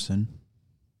a person,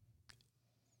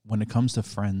 when it comes to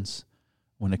friends,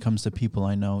 when it comes to people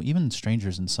I know, even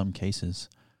strangers in some cases,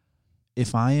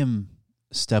 if I am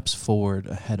steps forward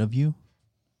ahead of you,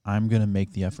 I'm going to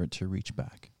make the effort to reach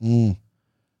back.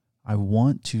 I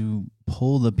want to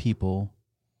pull the people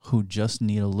who just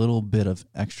need a little bit of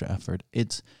extra effort.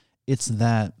 It's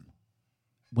that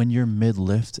when you're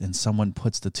mid-lift and someone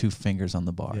puts the 2 fingers on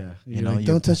the bar. Yeah. You know, like,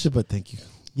 don't touch it, but thank you.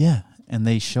 Yeah, and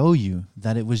they show you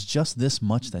that it was just this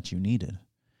much that you needed.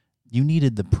 You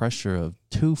needed the pressure of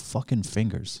 2 fucking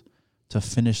fingers to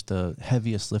finish the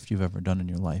heaviest lift you've ever done in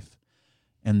your life.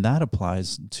 And that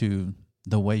applies to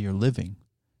the way you're living.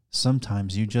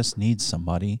 Sometimes you just need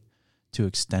somebody to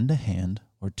extend a hand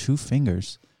or 2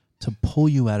 fingers to pull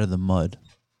you out of the mud.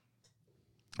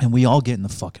 And we all get in the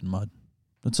fucking mud.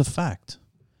 That's a fact.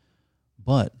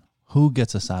 But who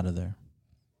gets us out of there?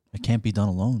 It can't be done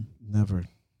alone. Never.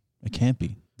 It can't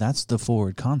be. That's the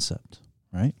forward concept,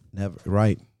 right? Never.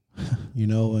 Right.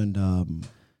 And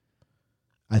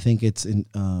I think it's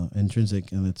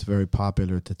intrinsic, and it's very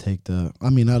popular to take the.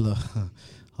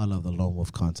 I love the lone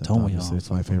wolf concept. Obviously, it's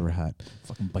my favorite hat.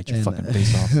 Fucking bite your fucking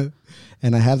face off.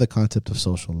 And I have the concept of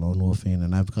social lone wolfing,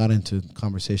 and I've got into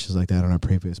conversations like that on our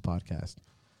previous podcast.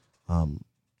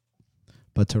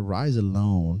 But to rise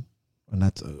alone, and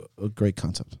that's a great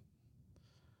concept.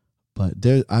 But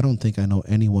I don't think I know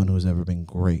anyone who's ever been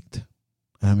great.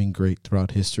 I mean, great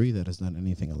throughout history that has done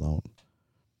anything alone.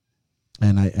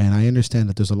 And I understand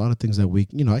that there's a lot of things that we,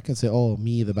 I can say, oh,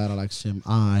 me, the Battle Axe gym,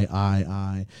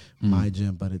 my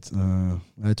gym, but it's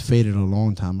faded a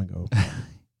long time ago.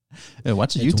 Yeah,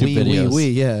 watch the YouTube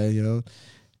videos. Yeah,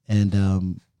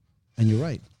 and you're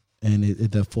right. And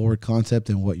the forward concept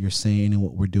and what you're saying and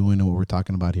what we're doing and what we're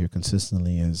talking about here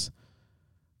consistently is,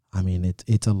 I mean,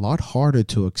 it's a lot harder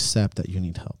to accept that you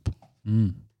need help.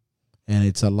 Mm. And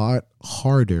it's a lot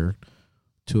harder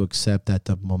to accept that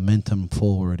the momentum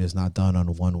forward is not done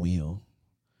on one wheel.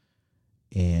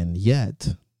 And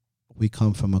yet, we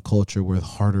come from a culture where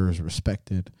harder is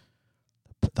respected.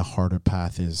 The harder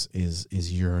path is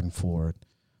yearned for.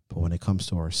 But when it comes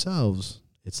to ourselves,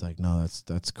 it's like, no,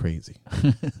 that's crazy,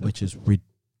 which is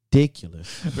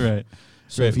ridiculous. Right.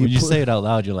 So right. if you when you say it out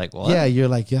loud, you're like, what? Yeah, you're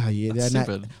like, yeah. That's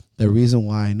stupid. The reason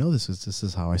why I know this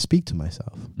is how I speak to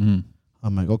myself. Mm.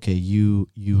 I'm like, okay, you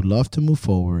love to move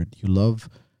forward. You love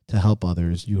to help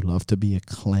others. You love to be a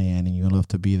clan, and you love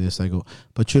to be this. I go,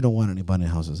 but you don't want anybody in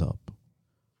house's help.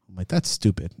 I'm like, that's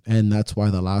stupid. And that's why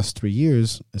the last 3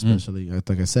 years, especially,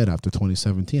 like I said, after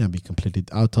 2017,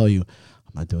 I'll tell you,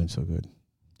 I'm not doing so good.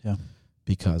 Yeah.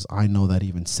 Because I know that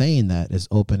even saying that is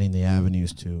opening the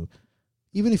avenues to,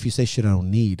 even if you say shit I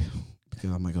don't need, because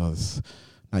I'm like, oh, this,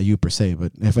 not you per se,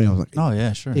 but if anyone was like, oh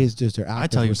yeah, sure. It's just their I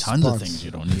tell you response. tons of things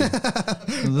you don't need.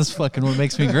 This is fucking what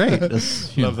makes me great.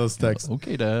 Love those texts.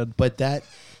 Okay, Dad. But that,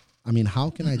 I mean, how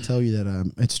can I tell you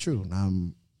that it's true?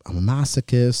 I'm a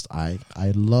masochist.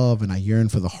 I love and I yearn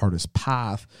for the hardest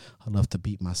path. I love to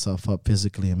beat myself up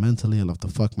physically and mentally. I love to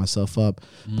fuck myself up.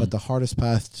 But the hardest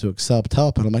path to accept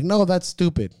help. And I'm like, no, that's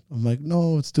stupid. I'm like,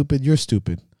 no, it's stupid. You're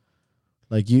stupid.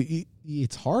 Like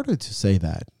it's harder to say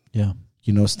that. Yeah.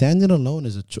 You know, standing alone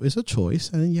is a choice.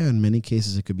 And yeah, in many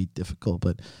cases it could be difficult,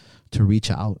 but to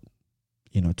reach out,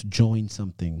 you know, to join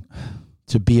something,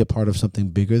 to be a part of something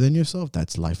bigger than yourself,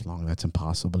 that's lifelong. That's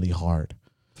impossibly hard.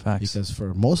 Facts. Because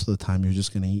for most of the time, you're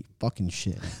just going to eat fucking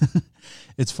shit.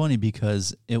 It's funny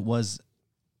because it was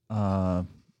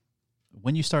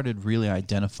when you started really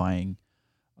identifying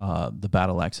the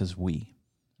battle axe as we,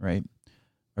 right?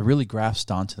 I really grasped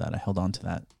onto that. I held on to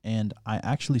that. And I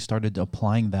actually started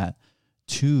applying that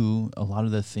to a lot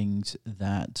of the things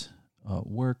that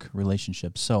work,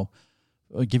 relationships. So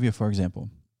I'll give you, for example,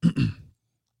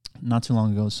 not too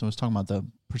long ago, so I was talking about the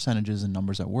percentages and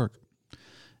numbers at work.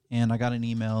 And I got an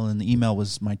email, and the email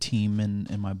was my team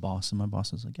and my boss. And my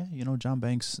boss was like, yeah, you know, John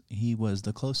Banks, he was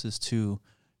the closest to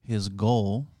his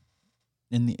goal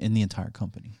in the entire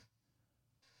company.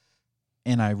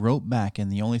 And I wrote back,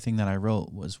 and the only thing that I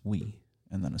wrote was we,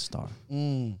 and then a star.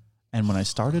 Mm. And when I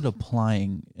started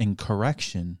applying in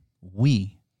correction,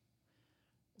 we,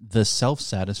 the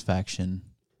self-satisfaction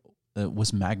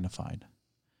was magnified.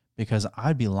 Because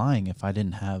I'd be lying if I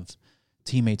didn't have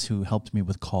teammates who helped me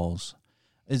with calls.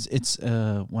 It's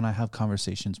when I have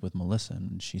conversations with Melissa,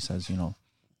 and she says, you know,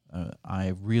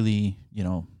 I really, you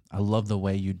know, I love the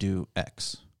way you do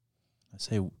X.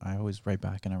 I always write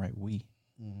back and I write we.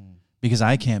 Mm. Because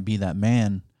I can't be that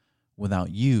man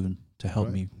without you to help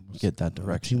me get that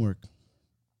direction. Teamwork.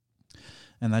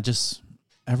 And that just,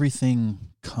 everything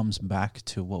comes back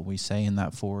to what we say in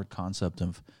that forward concept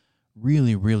of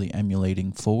really, really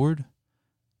emulating forward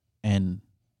and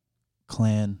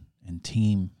clan and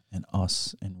team and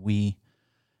us and we.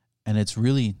 And it's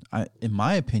really, in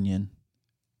my opinion,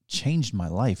 changed my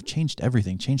life, changed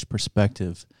everything, changed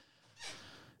perspective.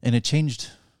 And it changed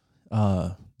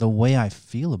the way I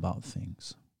feel about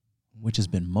things, which has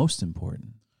been most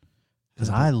important. Because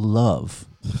I love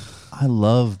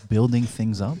building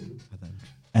things up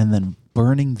and then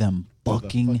burning them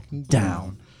bucking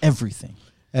down. Everything.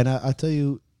 And I tell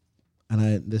you,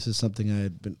 and this is something I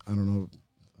don't know,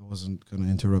 I wasn't going to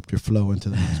interrupt your flow into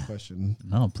the next question.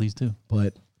 No, please do.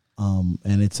 But,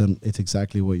 and it's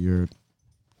exactly what you're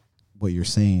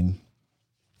saying.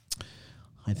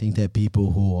 I think that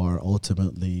people who are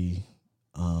ultimately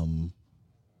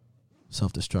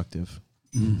self-destructive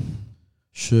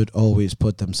should always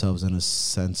put themselves in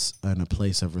a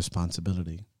place of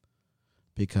responsibility,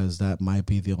 because that might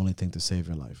be the only thing to save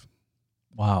your life.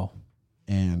 Wow.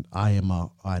 And I am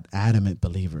an adamant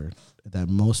believer that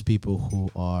most people who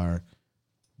are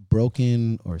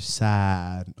broken or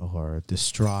sad or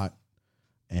distraught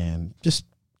and just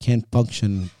can't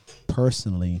function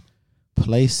personally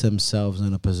place themselves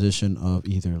in a position of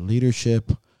either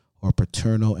leadership or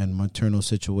paternal and maternal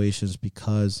situations,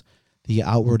 because the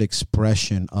outward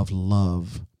expression of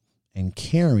love and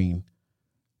caring,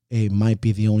 it might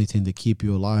be the only thing to keep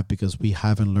you alive, because we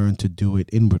haven't learned to do it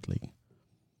inwardly.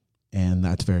 And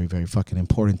that's very, very fucking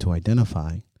important to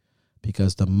identify,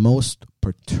 because the most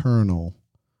paternal,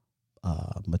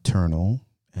 maternal,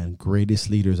 and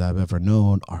greatest leaders I've ever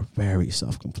known are very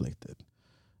self-conflicted,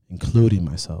 including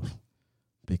myself,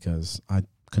 because I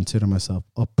consider myself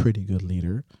a pretty good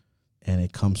leader, and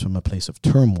it comes from a place of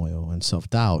turmoil and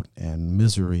self-doubt and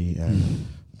misery and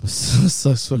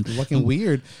so fucking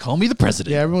weird. Call me the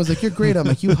president. Yeah, everyone's like, you're great. I'm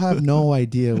like, you have no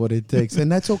idea what it takes.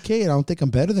 And that's okay. I don't think I'm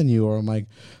better than you. Or I'm like,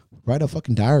 write a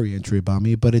fucking diary entry about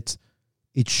me. But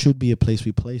it should be a place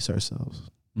we place ourselves.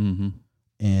 Mm-hmm.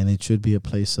 And it should be a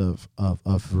place of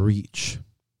reach.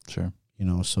 Sure. You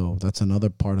know, so that's another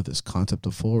part of this concept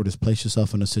of forward is place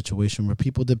yourself in a situation where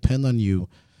people depend on you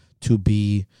to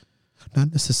be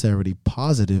not necessarily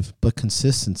positive, but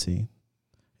consistency.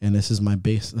 And this is my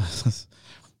base.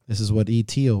 This is what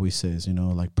E.T. always says, you know,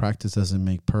 like practice doesn't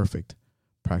make perfect.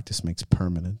 Practice makes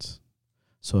permanence.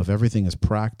 So if everything is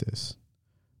practice,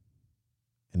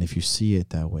 and if you see it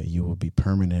that way, you will be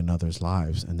permanent in others'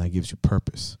 lives, and that gives you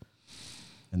purpose.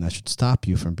 And that should stop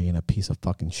you from being a piece of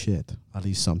fucking shit, at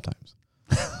least sometimes.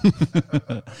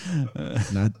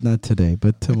 not today,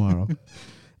 but tomorrow.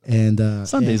 And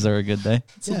Sundays are a good day.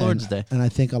 It's the Lord's Day. And I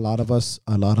think a lot of us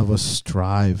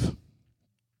strive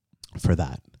for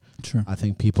that. Sure. I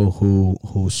think people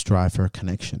who strive for a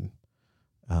connection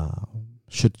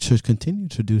should continue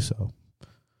to do so.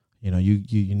 You know,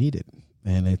 you need it,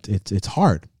 and it's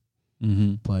hard.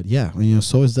 Mm-hmm. But yeah, you know,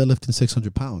 so is deadlifting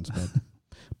 600 pounds.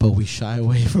 But we shy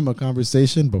away from a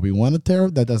conversation. But we want to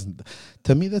tear. That doesn't.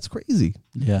 To me, that's crazy.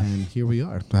 Yeah. And here we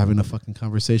are having a fucking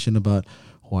conversation about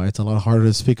why it's a lot harder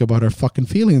to speak about our fucking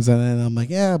feelings. And then I'm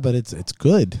like, yeah, but it's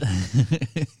good.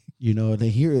 You know, they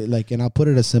hear it like, and I'll put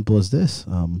it as simple as this.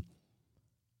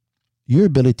 Your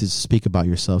ability to speak about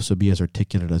yourself should be as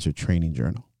articulate as your training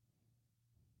journal.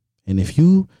 And if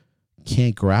you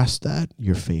can't grasp that,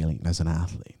 you're failing as an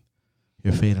athlete.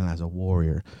 You're failing as a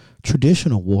warrior.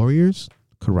 Traditional warriors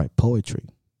could write poetry.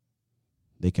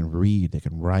 They can read, they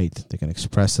can write, they can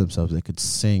express themselves, they could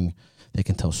sing, they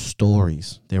can tell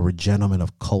stories. They were gentlemen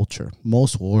of culture.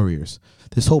 Most warriors.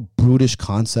 This whole brutish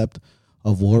concept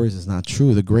of warriors is not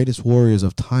true. The greatest warriors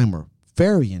of time were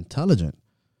very intelligent.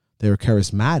 They were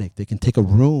charismatic. They can take a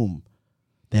room.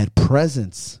 They had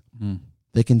presence.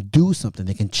 They can do something.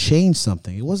 They can change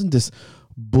something. It wasn't this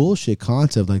bullshit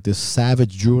concept like this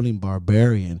savage, drooling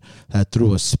barbarian that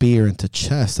threw a spear into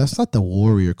chest. That's not the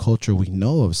warrior culture we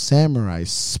know of. Samurais,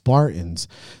 Spartans.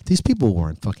 These people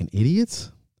weren't fucking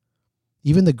idiots.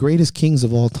 Even the greatest kings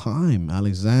of all time,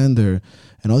 Alexander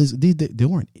and all these, they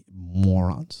weren't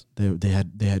morons. They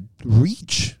had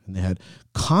reach, and they had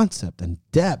concept and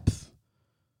depth.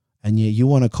 And yet you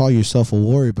want to call yourself a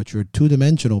warrior, but you're a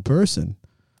two-dimensional person.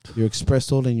 You're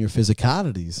expressed only in your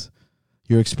physicalities.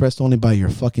 You're expressed only by your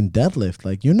fucking deadlift.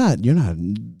 Like, you're not,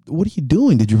 what are you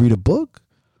doing? Did you read a book?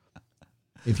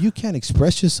 If you can't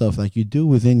express yourself like you do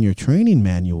within your training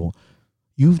manual,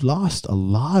 you've lost a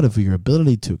lot of your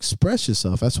ability to express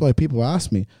yourself. That's why people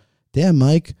ask me, damn,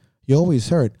 Mike, you're always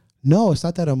hurt. No, it's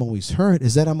not that I'm always hurt.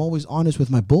 It's that I'm always honest with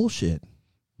my bullshit.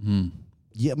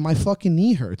 Yeah, my fucking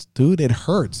knee hurts, dude. It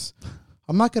hurts.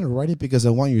 I'm not going to write it because I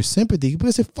want your sympathy,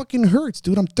 because it fucking hurts,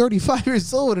 dude. I'm 35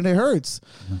 years old and it hurts.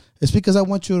 It's because I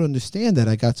want you to understand that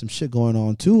I got some shit going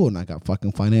on too, and I got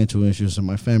fucking financial issues and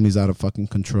my family's out of fucking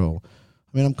control.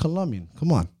 I mean, I'm Colombian.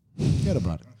 Come on. Forget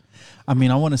about it. I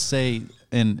mean, I want to say,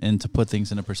 and to put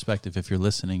things into perspective, if you're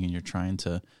listening and you're trying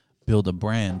to build a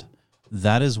brand,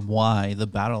 that is why the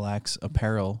Battle Axe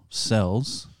apparel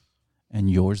sells and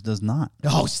yours does not.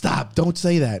 Oh, stop. Don't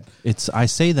say that. I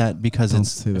say that because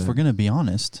if we're going to be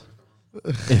honest,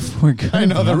 if we're going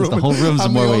to be honest, the whole room's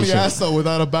I'm more the way only shirt. asshole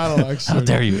without a Battle Axe shirt. How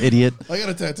dare you, idiot. I got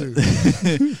a tattoo.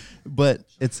 But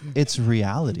it's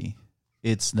reality.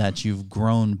 It's that you've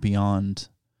grown beyond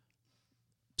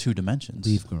two dimensions.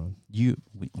 We've grown. You.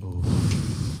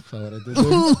 Saw what I did there?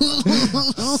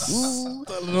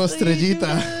 Little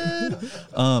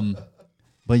estrellita.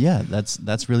 But yeah,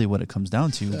 that's really what it comes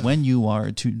down to. Yeah. When you are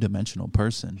a two-dimensional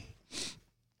person,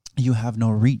 you have no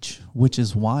reach, which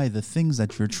is why the things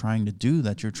that you're trying to do,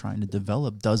 that you're trying to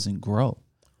develop, doesn't grow.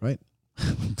 Right.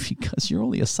 Because you're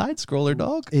only a side scroller,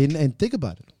 dog. And think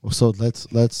about it. So let's.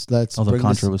 Although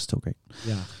Contra was still great.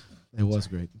 Yeah, it was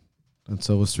great, and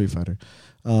so was Street Fighter,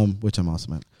 which I'm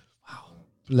awesome at. Wow.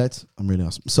 I'm really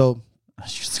awesome. So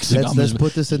let's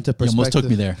put this into perspective. You almost took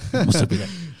me there.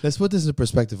 Let's put this into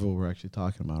perspective of what we're actually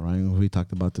talking about, right? We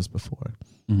talked about this before.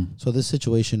 So this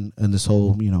situation and this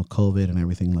whole, COVID and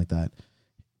everything like that,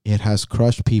 it has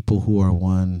crushed people who are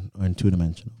one and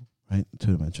two-dimensional, right?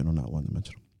 Two-dimensional, not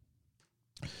one-dimensional.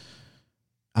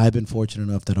 I've been fortunate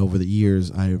enough that over the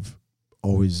years, I've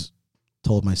always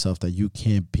told myself that you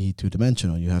can't be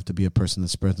two-dimensional. You have to be a person that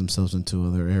spreads themselves into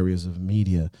other areas of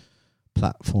media,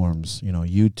 platforms,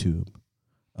 YouTube,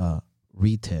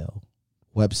 retail,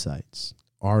 websites,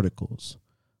 articles,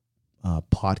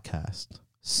 podcasts,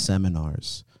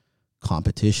 seminars,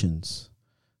 competitions,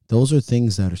 those are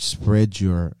things that spread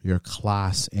your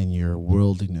class and your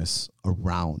worldliness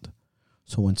around.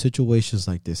 So when situations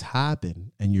like this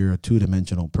happen and you're a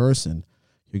two-dimensional person,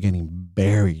 you're getting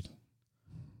buried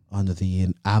under the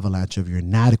avalanche of your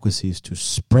inadequacies to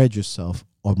spread yourself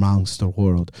amongst the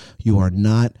world. You are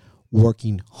not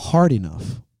working hard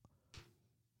enough.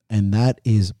 And that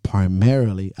is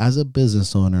primarily, as a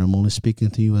business owner, I'm only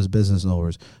speaking to you as business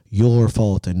owners, your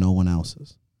fault and no one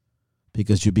else's.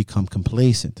 Because you become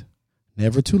complacent.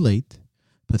 Never too late,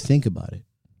 but think about it.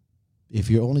 If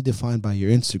you're only defined by your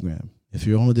Instagram, if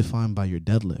you're only defined by your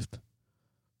deadlift,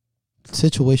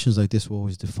 situations like this will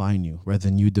always define you rather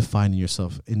than you defining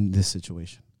yourself in this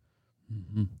situation.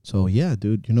 Mm-hmm. So, yeah,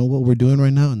 dude, you know what we're doing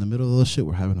right now? In the middle of all this shit,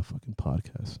 we're having a fucking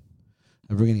podcast.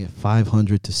 And we're going to get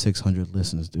 500 to 600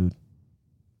 listens, dude.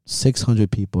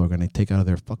 600 people are going to take out of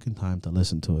their fucking time to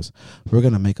listen to us. We're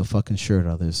going to make a fucking shirt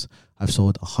out of this. I've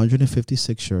sold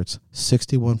 156 shirts,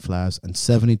 61 flasks, and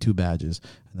 72 badges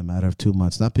in the matter of 2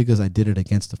 months. Not because I did it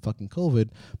against the fucking COVID,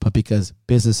 but because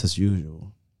business as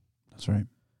usual. That's right.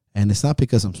 And it's not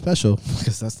because I'm special,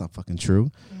 because that's not fucking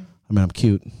true. I mean, I'm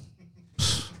cute.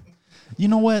 You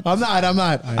know what? I'm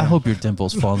not. I hope your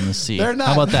dimples fall in the sea. They're not.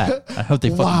 How about that? I hope they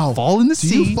fucking fall in the sea.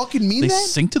 Do you fucking mean they that?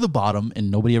 sink to the bottom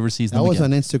and nobody ever sees them That was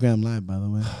again. on Instagram Live, by the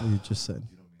way. What you just said.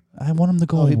 I want him to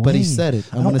go away. But he said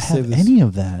it. I don't have any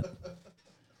of that.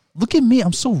 Look at me.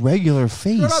 I'm so regular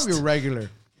faced. Shut up, you're regular.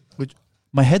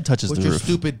 My head touches With the your roof.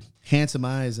 stupid, handsome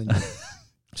eyes and your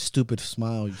stupid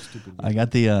smile. You stupid. I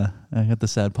got the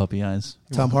sad puppy eyes.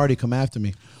 Tom Hardy, come after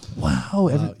me.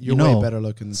 Wow. You're way better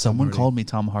looking than someone Tom Hardy. called me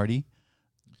Tom Hardy.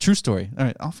 True story. All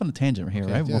right, off on a tangent here,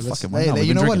 right? Yeah, Well,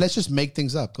 you know what? Let's just make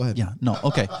things up. Go ahead. Yeah, no,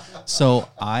 okay. So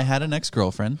I had an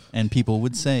ex-girlfriend, and people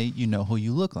would say, you know who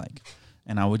you look like.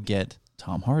 And I would get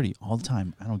Tom Hardy all the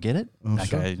time. I don't get it. Oh, that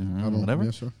sure. guy, whatever. Yeah,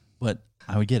 sure. But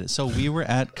I would get it. So we were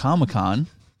at Comic-Con,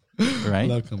 right? I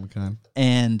love Comic-Con.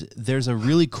 And there's a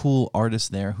really cool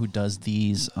artist there who does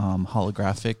these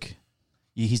holographic.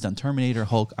 He's done Terminator,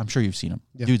 Hulk. I'm sure you've seen him.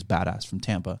 Yeah. Dude's badass from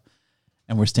Tampa.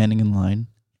 And we're standing in line.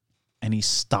 And he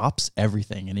stops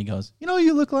everything, and he goes, you know what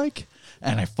you look like?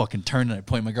 And I fucking turn and I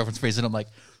point my girlfriend's face, and I'm like,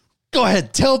 go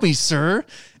ahead, tell me, sir.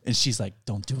 And she's like,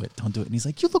 don't do it. And he's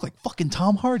like, you look like fucking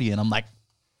Tom Hardy. And I'm like,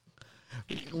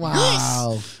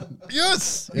 wow.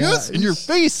 Yes, in your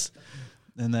face.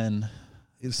 And then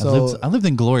So I lived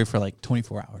in glory for like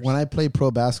 24 hours. when I played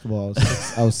pro basketball,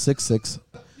 I was 6'6".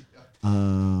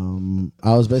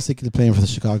 I was basically playing for the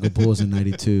Chicago Bulls in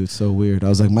 '92. So weird. I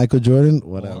was like Michael Jordan,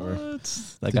 whatever. What?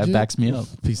 That guy backs me up.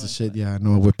 Piece of shit. Yeah, I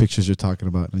know what pictures you're talking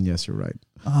about, and yes, you're right.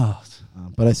 Oh,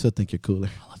 But I still think you're cooler.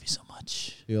 I love you so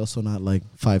much. You're also not like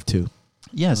 5'2".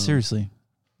 Yeah, seriously.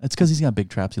 It's because he's got big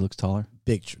traps. He looks taller.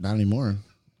 Big, not anymore.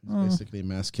 He's basically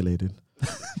emasculated.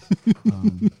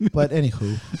 But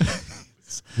anywho,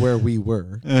 where we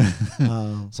were,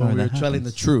 when we were telling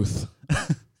the truth.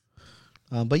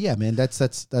 But yeah, man,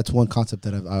 that's one concept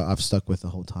that I've stuck with the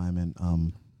whole time,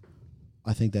 and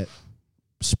I think that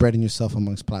spreading yourself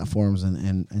amongst platforms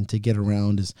and to get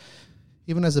around is,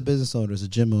 even as a business owner, as a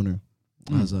gym owner,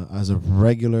 as a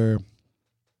regular,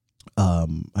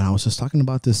 and I was just talking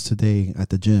about this today at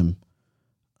the gym,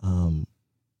 and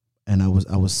I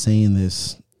was saying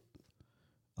this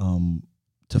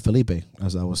to Felipe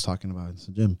as I was talking about it at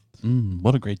the gym.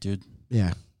 What a great dude.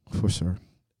 Yeah, for sure.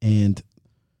 And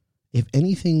if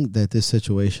anything that this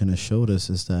situation has showed us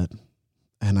is that,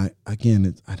 and I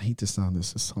hate to sound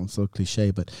this, it sounds so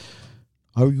cliche, but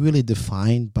are we really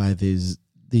defined by these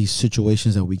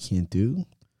situations that we can't do?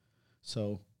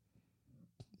 So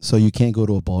you can't go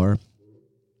to a bar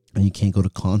and you can't go to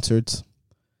concerts,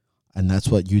 and that's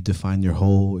what you define your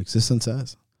whole existence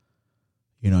as.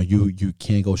 You know, you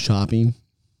can't go shopping,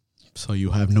 so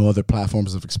you have no other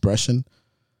platforms of expression.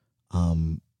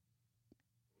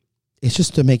 It's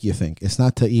just to make you think. It's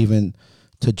not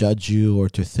to judge you or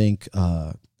to think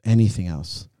anything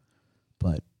else.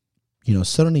 But, you know,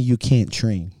 suddenly you can't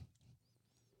train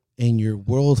and your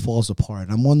world falls apart.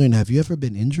 I'm wondering, have you ever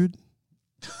been injured?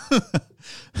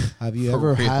 Have you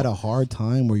ever had a hard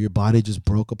time where your body just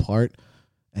broke apart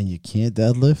and you can't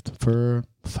deadlift for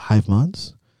 5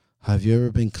 months? Have you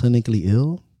ever been clinically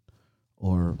ill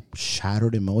or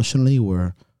shattered emotionally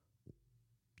where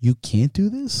you can't do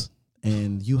this?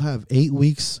 And you have 8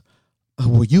 weeks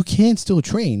where you can still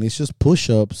train. It's just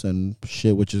push-ups and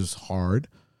shit, which is hard.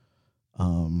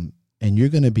 And you're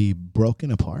going to be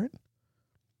broken apart.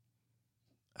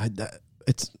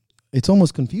 It's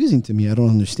almost confusing to me. I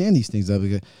don't understand these things.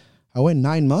 I went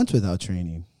 9 months without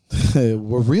training.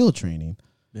 We're real training.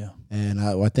 Yeah. And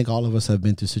I think all of us have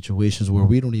been through situations where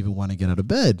we don't even want to get out of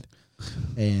bed.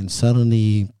 And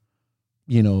suddenly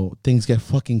things get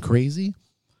fucking crazy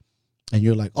and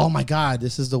you're like, oh my God,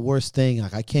 this is the worst thing.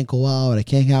 Like, I can't go out. I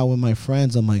can't hang out with my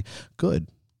friends. I'm like, good.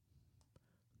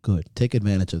 Take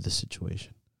advantage of the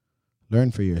situation.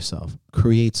 Learn for yourself.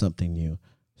 Create something new.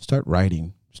 Start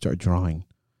writing. Start drawing.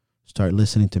 Start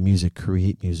listening to music.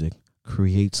 Create music.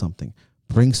 Create something.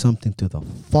 Bring something to the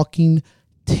fucking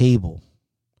table.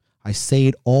 I say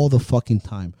it all the fucking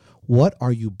time. What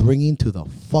are you bringing to the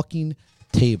fucking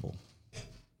table?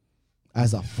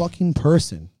 As a fucking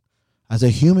person, as a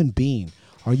human being,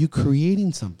 are you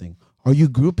creating something? Are you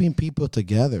grouping people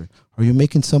together? Are you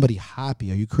making somebody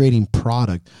happy? Are you creating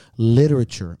product,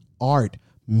 literature, art,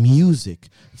 music?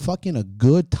 Fucking a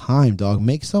good time, dog.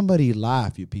 Make somebody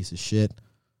laugh, you piece of shit.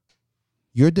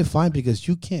 You're defined because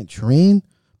you can't train,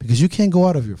 because you can't go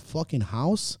out of your fucking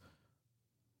house.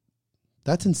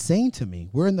 That's insane to me.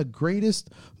 We're in the greatest,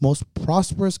 most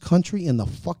prosperous country in the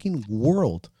fucking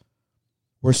world,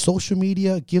 where social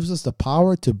media gives us the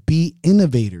power to be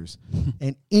innovators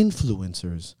and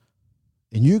influencers.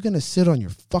 And you're going to sit on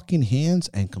your fucking hands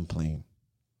and complain.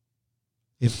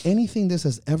 If anything this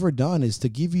has ever done is to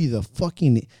give you the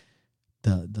fucking,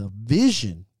 the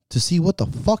vision to see what the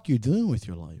fuck you're doing with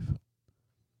your life.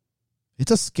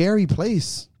 It's a scary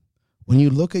place when you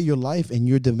look at your life and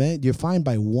you're defined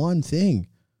by one thing.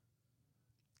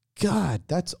 God,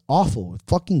 that's awful.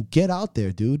 Fucking get out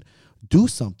there, dude. Do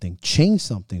something, change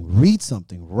something, read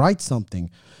something, write something.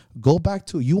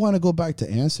 You want to go back to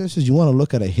ancestors? You want to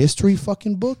look at a history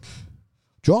fucking book?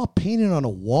 Draw a painting on a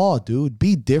wall, dude.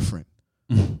 Be different.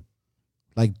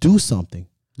 Like, do something.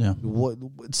 Yeah.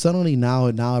 Suddenly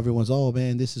now everyone's, oh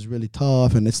man, this is really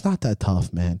tough. And it's not that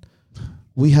tough, man.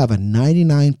 We have a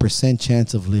 99%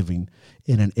 chance of living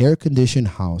in an air-conditioned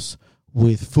house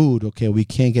with food. Okay, we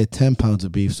can't get 10 pounds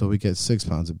of beef, so we get 6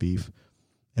 pounds of beef.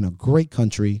 In a great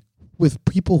country with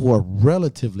people who are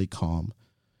relatively calm,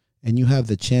 and you have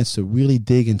the chance to really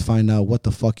dig and find out what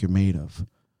the fuck you're made of.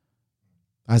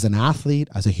 As an athlete,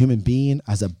 as a human being,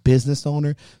 as a business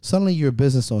owner, suddenly you're a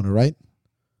business owner, right?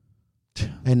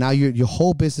 And now your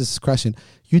whole business is crashing.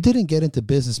 You didn't get into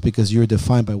business because you're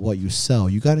defined by what you sell.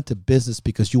 You got into business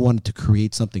because you wanted to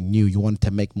create something new. You wanted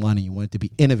to make money. You wanted to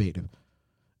be innovative.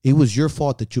 It was your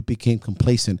fault that you became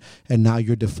complacent, and now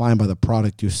you're defined by the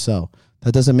product you sell.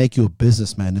 That doesn't make you a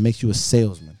businessman. It makes you a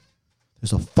salesman.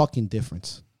 There's a fucking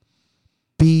difference.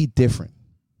 Be different.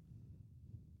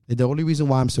 And the only reason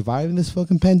why I'm surviving this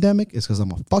fucking pandemic is because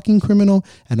I'm a fucking criminal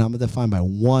and I'm defined by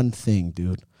one thing,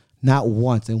 dude. Not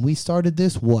once. And we started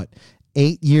this,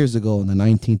 8 years ago on the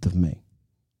 19th of May.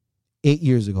 8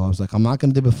 years ago. I was like, I'm not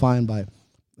going to be defined by,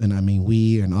 and I mean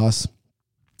we and us,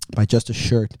 by just a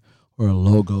shirt or a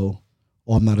logo.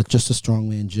 Or I'm not just a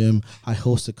strongman gym. I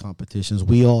hosted competitions.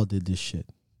 We all did this shit.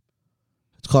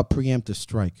 It's called preemptive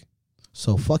strike.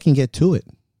 So fucking get to it.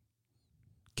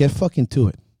 Get fucking to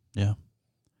it. Yeah.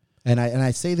 And I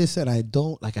say this and I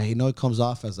don't, like, I know it comes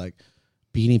off as like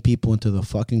beating people into the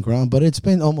fucking ground, but it's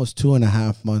been almost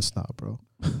 2.5 months now, bro.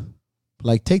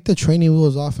 Like, take the training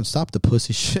wheels off and stop the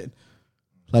pussy shit.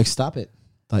 Like, stop it.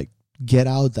 Like, get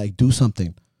out, like, do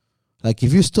something. Like,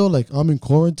 if you're still like, I'm in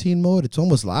quarantine mode, it's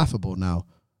almost laughable now.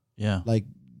 Yeah. Like,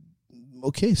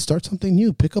 okay, start something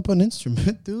new. Pick up an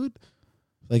instrument, dude.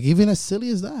 Like, even as silly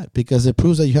as that, because it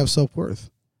proves that you have self-worth.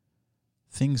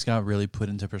 Things got really put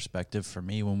into perspective for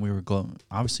me when we were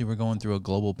obviously we're going through a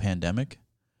global pandemic,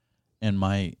 and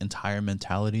my entire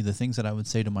mentality, the things that I would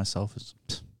say to myself is,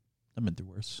 I've been through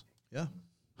worse. Yeah.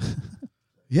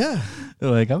 Yeah.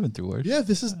 Like, I've been through worse. Yeah,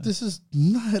 this is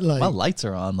not like, my lights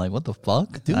are on. Like, what the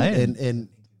fuck? dude, and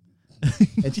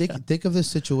think of this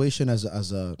situation as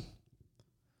a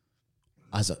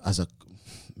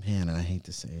man, and I hate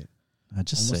to say it. I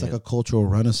just almost say like it. a cultural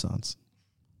renaissance.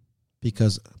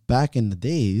 Because back in the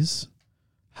days,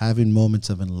 having moments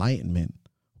of enlightenment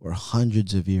were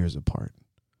hundreds of years apart.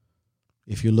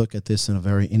 If you look at this in a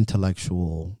very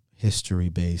intellectual,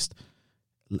 history-based,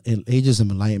 ages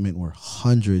of enlightenment were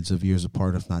hundreds of years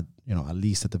apart, if not, at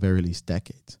least at the very least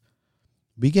decades.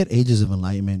 We get ages of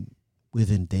enlightenment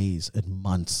within days and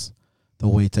months, the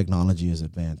way technology is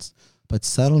advanced. But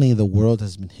suddenly the world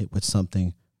has been hit with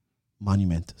something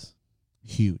monumentous,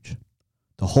 huge.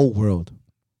 The whole world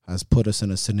has put us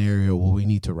in a scenario where we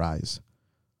need to rise.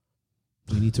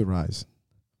 We need to rise.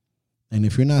 And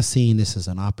if you're not seeing this as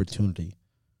an opportunity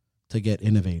to get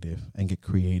innovative and get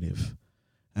creative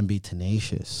and be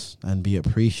tenacious and be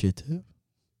appreciative,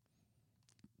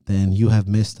 then you have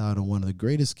missed out on one of the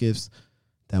greatest gifts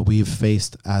that we've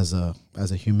faced as a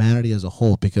humanity as a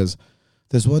whole. Because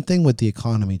there's one thing with the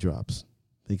economy drops,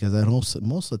 because that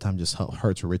most of the time just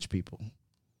hurts rich people.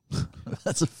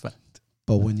 That's a fact.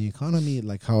 But when the economy,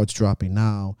 like how it's dropping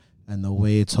now, and the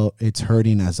way it's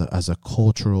hurting as a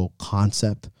cultural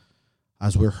concept,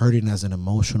 as we're hurting as an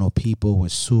emotional people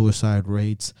with suicide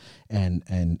rates and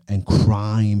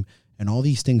crime and all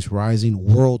these things rising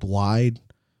worldwide,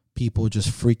 people just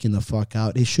freaking the fuck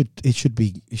out. It should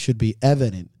be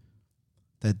evident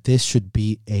that this should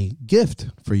be a gift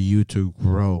for you to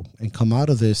grow and come out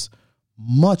of this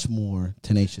much more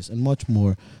tenacious and much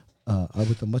more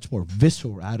with a much more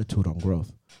visceral attitude on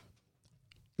growth.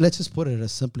 Let's just put it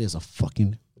as simply as a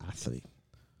fucking athlete.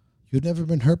 You've never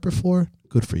been hurt before?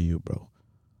 Good for you, bro.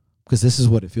 Because this is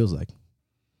what it feels like.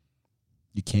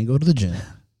 You can't go to the gym.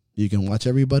 You can watch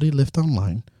everybody lift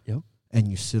online. Yep. And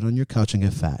you sit on your couch and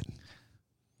get fat.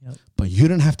 Yep. But you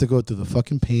don't have to go through the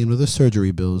fucking pain or the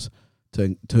surgery bills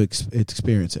to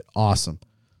experience it. Awesome.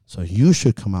 So you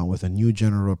should come out with a new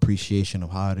general appreciation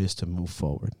of how it is to move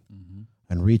forward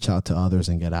and reach out to others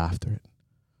and get after it.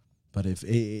 But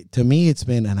to me, it's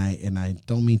been, and I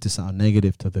don't mean to sound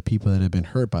negative to the people that have been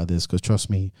hurt by this, because trust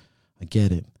me, I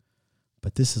get it.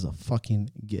 But this is a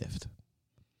fucking gift.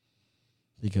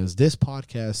 Because this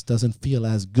podcast doesn't feel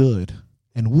as good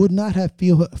and would not have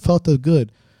felt as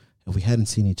good if we hadn't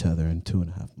seen each other in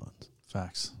 2.5 months.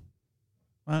 Facts.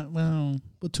 Well,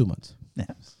 2 months. Yeah.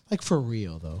 Like for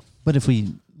real, though. But if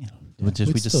we, we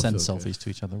just send feel selfies good. to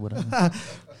each other, whatever.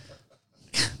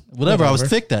 Whatever. I was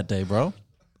thick that day, bro.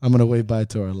 I'm gonna wave bye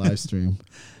to our live stream.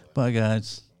 Bye,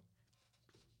 guys.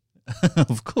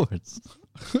 Of course.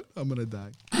 I'm gonna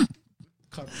die.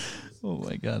 Oh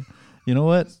my god. You know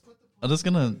what? I'm just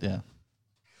gonna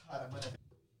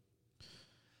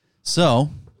So,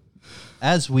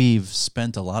 as we've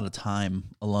spent a lot of time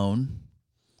alone,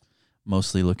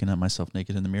 mostly looking at myself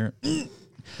naked in the mirror.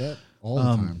 That all the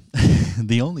time.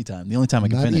 the only time I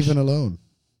can Not finish. even alone.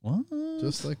 What?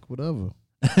 Just like whatever.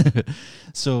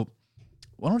 So,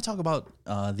 I want to talk about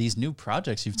these new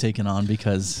projects you've taken on,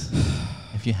 because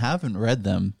if you haven't read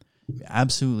them, you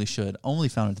absolutely should. Only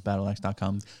found at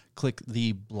thebattleaxe.com. Click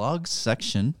the blog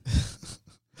section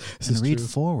and read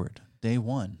forward. Day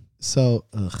 1. So,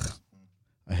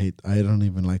 I don't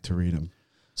even like to read them.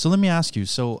 So let me ask you.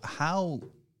 So how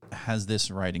has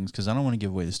this writings? Because I don't want to give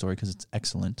away the story because it's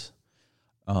excellent.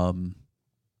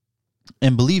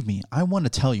 And believe me, I want to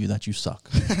tell you that you suck.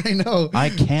 I know. I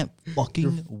can't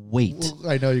fucking wait.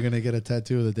 I know you're gonna get a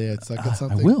tattoo the day I suck at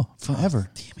something. I will forever.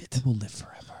 Oh, damn it! It will live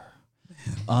forever.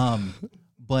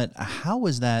 But how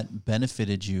has that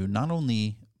benefited you, not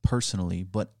only personally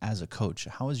but as a coach?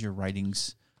 How has your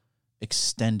writings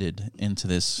extended into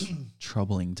this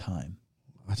troubling time?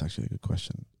 That's actually a good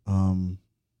question.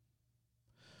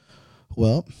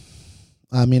 Well,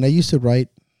 I mean, I used to write.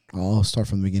 I'll start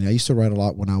from the beginning. I used to write a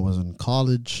lot when I was in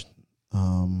college.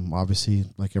 Obviously,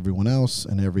 like everyone else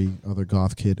and every other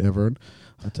goth kid ever,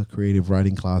 I took creative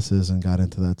writing classes and got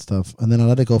into that stuff. And then I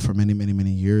let it go for many, many, many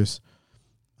years.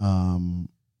 I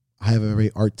have a very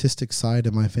artistic side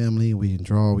in my family. We can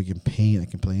draw, we can paint, I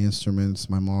can play instruments.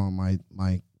 My mom,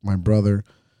 my brother.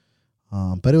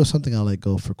 But it was something I let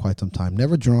go for quite some time.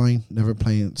 Never drawing, never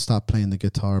stopped playing the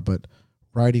guitar, but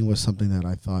writing was something that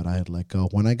I thought I had let go.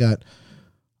 When I got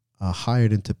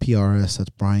hired into PRS,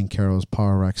 that's Brian Carroll's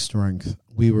Power Rack Strength,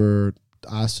 we were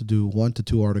asked to do 1 to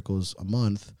 2 articles a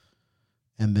month.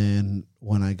 And then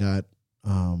when I got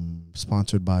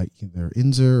sponsored by either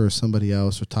Inzer or somebody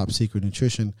else or Top Secret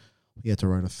Nutrition, we had to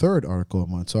write a 3rd article a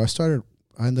month. So I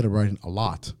ended up writing a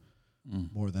lot,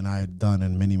 more than I had done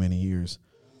in many, many years.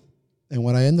 And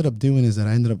what I ended up doing is that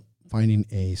I ended up finding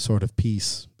a sort of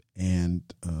peace and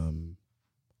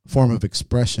form of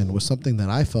expression was something that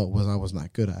I felt I was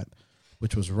not good at,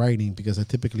 which was writing, because I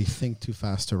typically think too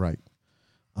fast to write.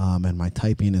 And my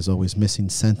typing is always missing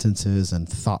sentences and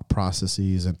thought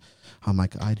processes. And I'm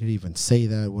like, I didn't even say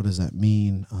that. What does that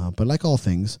mean? But like all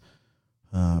things,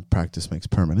 practice makes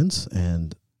permanence.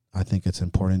 And I think it's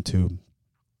important to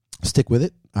stick with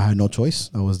it. I had no choice.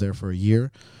 I was there for a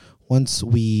year. Once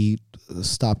we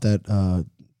stopped that,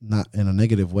 not in a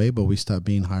negative way, but we stopped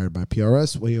being hired by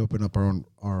PRS, we opened up our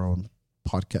own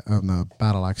podcast on the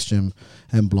Battle Axe Gym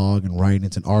and blog and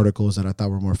writings and articles that I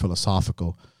thought were more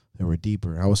philosophical. They were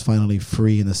deeper. I was finally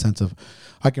free in the sense of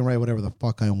I can write whatever the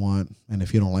fuck I want, and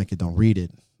if you don't like it, don't read it.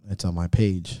 It's on my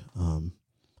page.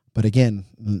 But again,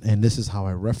 and this is how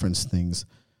I reference things,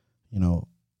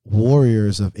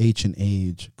 warriors of ancient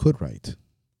age could write,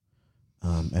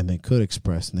 and they could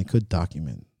express, and they could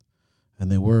document,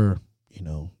 and they were,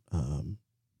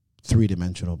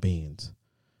 three-dimensional beings.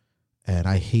 And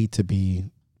I hate to be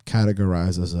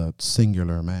categorized as a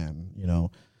singular man.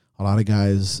 A lot of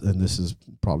guys, and this is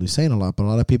probably saying a lot, but a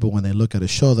lot of people, when they look at a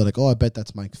show, they're like, oh, I bet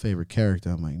that's my favorite character.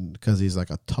 I'm like, because he's like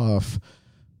a tough,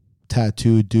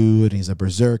 tattooed dude and he's a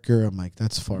berserker. I'm like,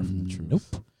 that's far from the truth.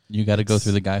 Nope. You got to go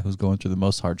through the guy who's going through the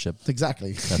most hardship.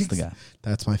 Exactly. That's the guy.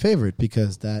 That's my favorite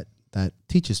because that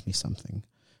teaches me something.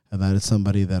 And that is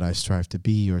somebody that I strive to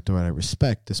be or that I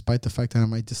respect, despite the fact that I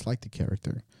might dislike the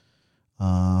character.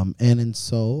 And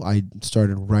so I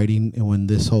started writing, and when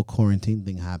this whole quarantine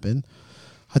thing happened,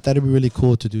 I thought it'd be really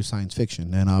cool to do science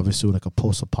fiction, and obviously like a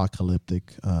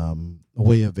post-apocalyptic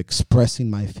way of expressing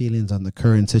my feelings on the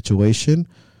current situation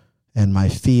and my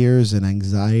fears and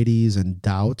anxieties and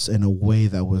doubts in a way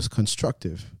that was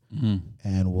constructive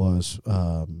and was,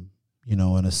 in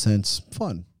a sense,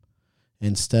 fun.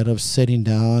 Instead of sitting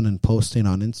down and posting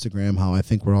on Instagram how I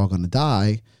think we're all going to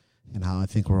die and how I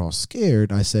think we're all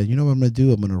scared, I said, you know what I'm going to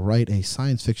do? I'm going to write a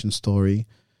science fiction story,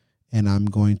 and I'm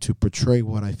going to portray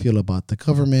what I feel about the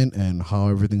government and how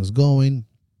everything's going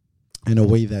in a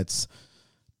way that's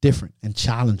different and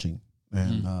challenging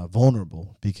and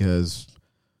vulnerable, because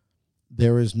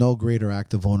there is no greater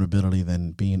act of vulnerability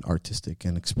than being artistic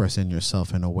and expressing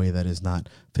yourself in a way that is not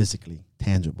physically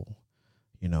tangible.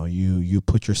 You know, you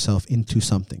put yourself into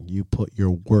something. You put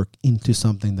your work into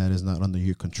something that is not under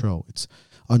your control. It's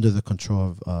under the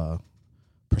control of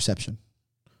perception.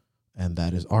 And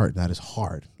that is art. That is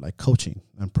hard, like coaching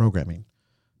and programming.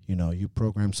 You know, you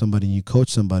program somebody and you coach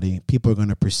somebody, people are going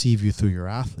to perceive you through your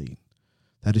athlete.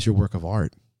 That is your work of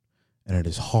art. And it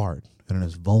is hard. And it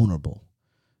is vulnerable.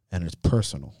 And it's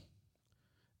personal.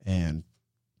 And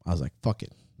I was like, fuck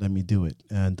it. Let me do it.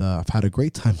 And I've had a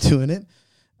great time doing it.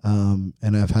 And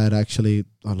I've had actually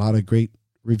a lot of great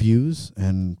reviews,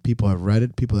 and people have read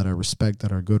it, people that I respect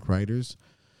that are good writers.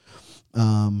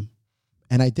 And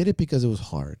I did it because it was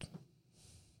hard.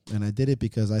 And I did it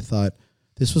because I thought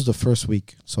this was the first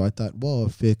week. So I thought, well,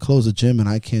 if they close a gym and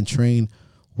I can't train,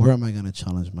 where am I going to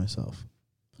challenge myself?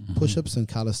 Mm-hmm. Push-ups and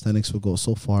calisthenics will go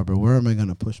so far, but where am I going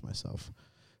to push myself?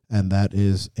 And that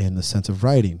is in the sense of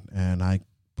writing. And I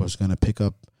was going to pick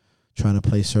up trying to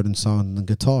play certain songs on the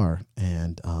guitar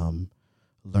and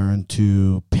learn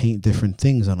to paint different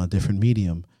things on a different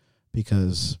medium,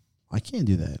 because I can't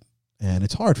do that. And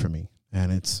it's hard for me.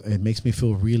 And it makes me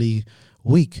feel really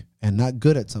weak and not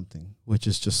good at something, which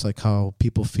is just like how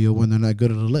people feel when they're not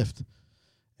good at a lift.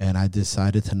 And I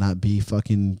decided to not be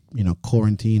fucking,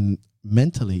 quarantined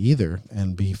mentally either,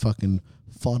 and be fucking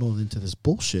funneled into this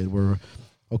bullshit where,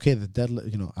 okay, the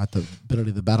deadlift, at the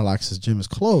Ability the Battle Axis gym is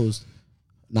closed.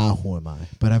 Now who am I?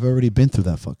 But I've already been through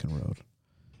that fucking road.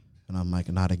 And I'm like,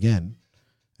 not again.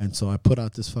 And so I put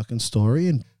out this fucking story,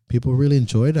 and people really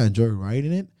enjoyed it. I enjoy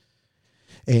writing it.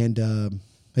 And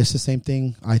it's the same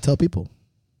thing I tell people.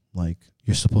 Like,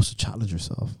 you're supposed to challenge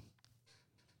yourself.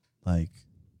 Like,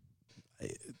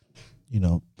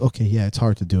 okay, yeah, it's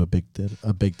hard to do a big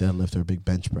deadlift or a big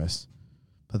bench press.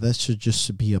 But that should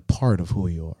just be a part of who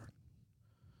you are.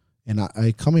 And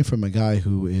I coming from a guy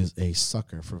who is a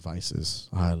sucker for vices.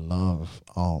 I love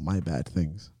all my bad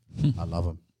things. I love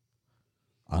them.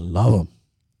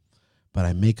 But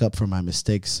I make up for my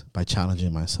mistakes by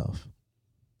challenging myself.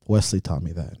 Wesley taught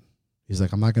me that. He's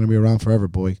like, I'm not going to be around forever,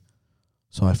 boy.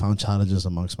 So I found challenges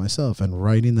amongst myself, and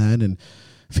writing that and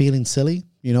feeling silly,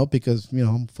 because,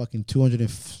 I'm a fucking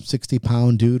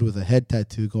 260-pound dude with a head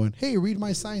tattoo going, hey, read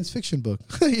my science fiction book,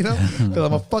 because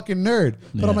I'm a fucking nerd.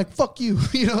 But I'm like, fuck you,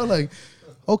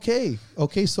 okay,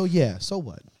 so yeah, so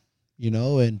what?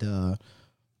 And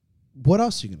what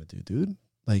else are you going to do, dude?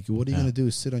 Like, what are you going to do?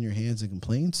 Sit on your hands and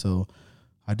complain? So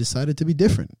I decided to be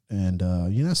different. And,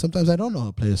 sometimes I don't know how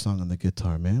to play a song on the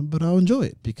guitar, man, but I'll enjoy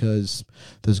it, because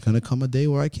there's going to come a day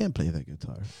where I can't play that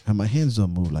guitar and my hands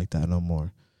don't move like that no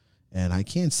more. And I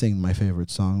can't sing my favorite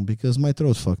song because my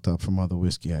throat's fucked up from all the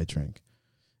whiskey I drink.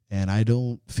 And I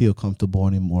don't feel comfortable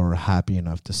anymore or happy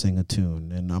enough to sing a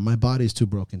tune. And my body's too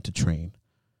broken to train.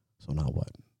 So now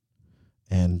what?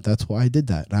 And that's why I did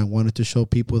that. And I wanted to show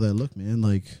people that, look, man,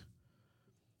 like,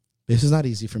 this is not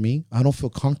easy for me. I don't feel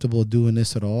comfortable doing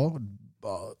this at all.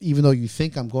 Even though you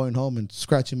think I'm going home and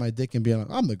scratching my dick and being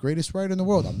like, I'm the greatest writer in the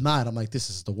world. I'm not. I'm like,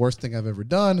 this is the worst thing I've ever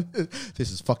done.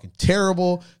 This is fucking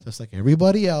terrible. Just like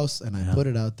everybody else. And I put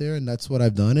it out there, and that's what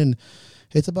I've done. And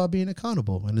it's about being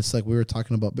accountable. And it's like we were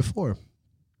talking about before.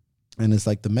 And it's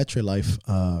like the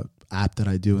MetroLife app that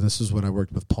I do. And this is what I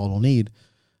worked with Paul O'Neid.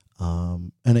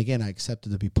 And again, I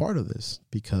accepted to be part of this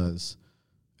because,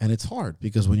 and it's hard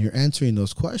because when you're answering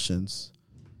those questions,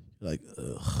 you're like,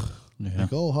 ugh. Yeah.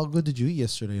 Like, oh, how good did you eat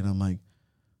yesterday? And I'm like,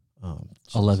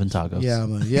 11 tacos. Yeah,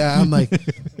 I'm like,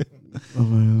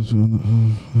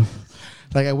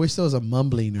 like, I wish there was a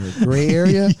mumbling or a gray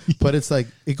area, but it's like,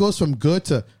 it goes from good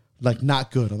to like not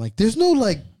good. I'm like, there's no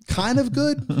like kind of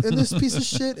good in this piece of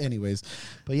shit. Anyways,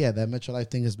 but yeah, that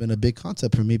MetroLife thing has been a big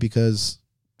concept for me because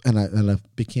I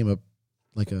became an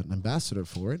ambassador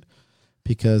for it,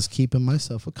 because keeping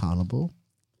myself accountable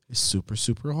is super,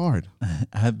 super hard.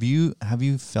 Have you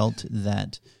felt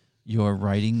that your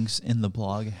writings in the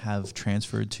blog have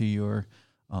transferred to your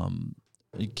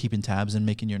keeping tabs and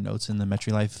making your notes in the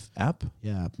MetriLife app?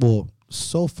 Yeah. Well,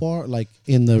 so far, like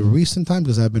in the recent time,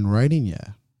 because I've been writing,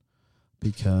 yeah.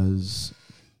 Because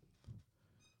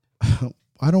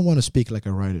I don't want to speak like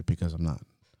a writer, because I'm not.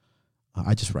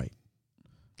 I just write.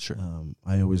 Sure.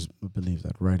 I always believe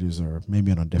that writers are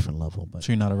maybe on a different level. But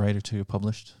so you're not a writer till you're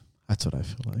published? That's what I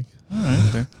feel like. All right.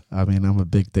 Fair. I mean, I'm a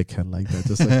big dickhead like that.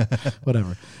 Just like,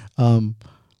 whatever.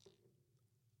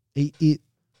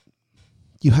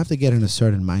 You have to get in a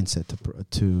certain mindset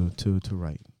to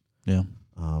write. Yeah.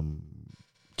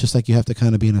 Just like you have to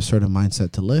kind of be in a certain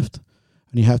mindset to lift,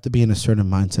 and you have to be in a certain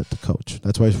mindset to coach.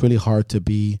 That's why it's really hard to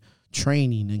be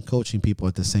training and coaching people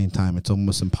at the same time. It's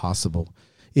almost impossible.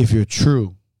 If you're a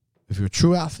true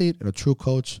athlete and a true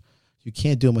coach, you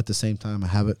can't do them at the same time. I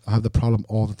have the problem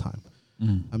all the time.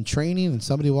 I'm training and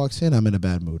somebody walks in, I'm in a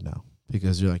bad mood now,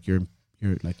 because you're like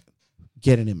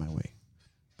getting in my way.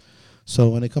 So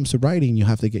when it comes to writing, you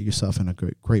have to get yourself in a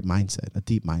great mindset, a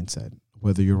deep mindset,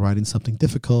 whether you're writing something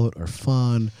difficult or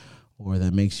fun or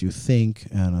that makes you think.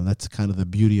 And that's kind of the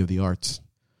beauty of the arts.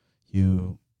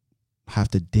 You have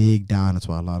to dig down. That's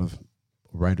why a lot of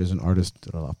writers and artists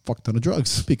do a fuck ton of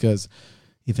drugs, because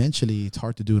eventually it's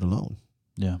hard to do it alone.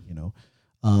 Yeah.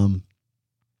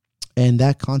 And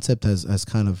that concept has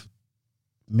kind of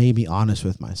made me honest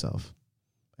with myself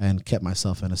and kept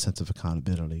myself in a sense of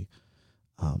accountability.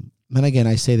 And again,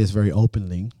 I say this very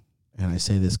openly, and I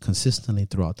say this consistently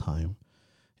throughout time,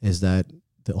 is that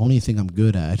the only thing I'm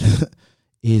good at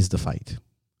is the fight.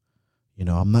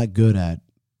 I'm not good at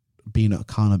being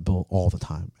accountable all the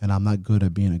time, and I'm not good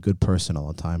at being a good person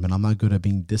all the time, and I'm not good at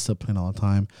being disciplined all the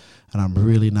time, and I'm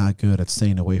really not good at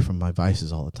staying away from my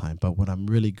vices all the time. But what I'm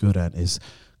really good at is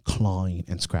clawing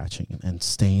and scratching and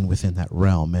staying within that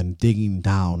realm and digging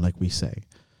down, like we say.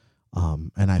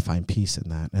 And I find peace in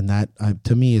that. And that,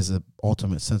 to me, is the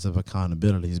ultimate sense of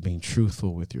accountability, is being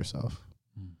truthful with yourself.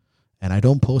 And I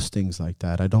don't post things like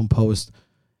that. I don't post,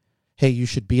 hey, you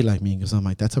should be like me, because I'm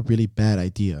like, that's a really bad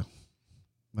idea.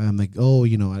 And I'm like, oh,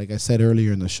 like I said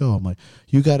earlier in the show, I'm like,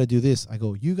 you got to do this. I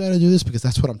go, you got to do this because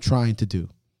that's what I'm trying to do.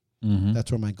 Mm-hmm.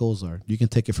 That's where my goals are. You can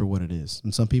take it for what it is.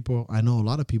 And some people, I know a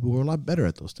lot of people who are a lot better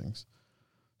at those things.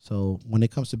 So when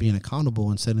it comes to being accountable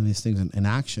and setting these things in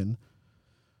action,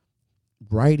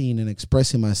 writing and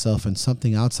expressing myself in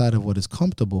something outside of what is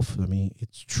comfortable for me, it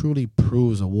truly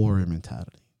proves a warrior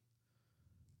mentality.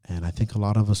 And I think a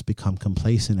lot of us become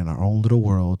complacent in our own little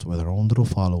worlds with our own little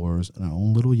followers and our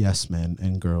own little yes men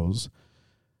and girls.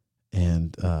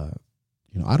 And,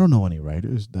 I don't know any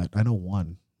writers I know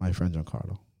one, my friend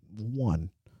Giancarlo.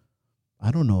 One.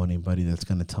 I don't know anybody that's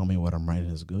going to tell me what I'm writing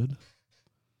is good.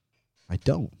 I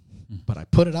don't. But I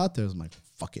put it out there. I'm like,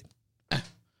 fuck it.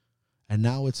 And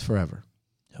now it's forever.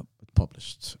 Yep. It's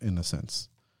published, in a sense.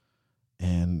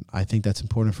 And I think that's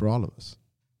important for all of us.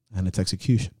 And it's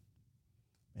execution.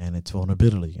 And it's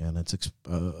vulnerability. And it's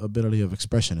ability of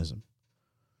expressionism.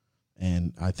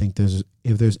 And I think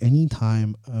if there's any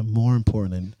time more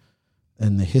important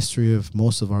in the history of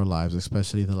most of our lives,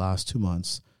 especially the last 2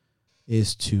 months,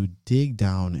 is to dig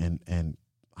down and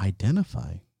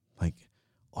identify, like,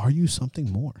 are you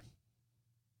something more?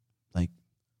 Like,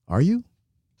 are you?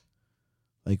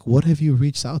 Like, what have you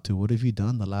reached out to? What have you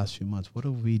done the last few months? What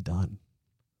have we done?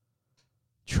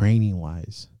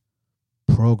 Training-wise,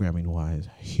 programming-wise,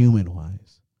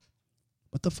 human-wise.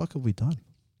 What the fuck have we done?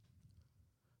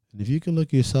 And if you can look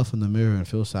at yourself in the mirror and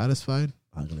feel satisfied,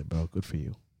 I'm like, bro, good for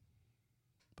you.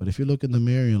 But if you look in the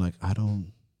mirror and you're like,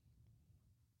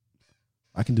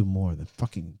 I can do more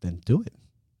then do it.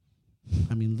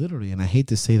 I mean, literally, and I hate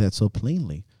to say that so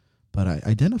plainly, but I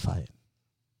identify it.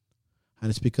 And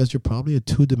it's because you're probably a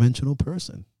two-dimensional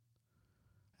person.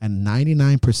 And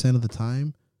 99% of the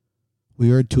time,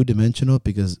 we are two-dimensional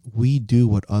because we do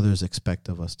what others expect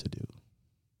of us to do.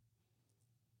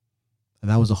 And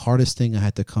that was the hardest thing I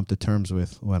had to come to terms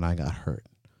with when I got hurt.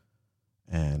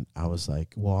 And I was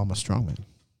like, well, I'm a strong man.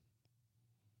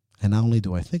 And not only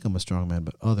do I think I'm a strong man,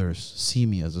 but others see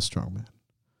me as a strong man.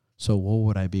 So what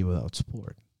would I be without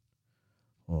sport?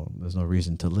 Well, there's no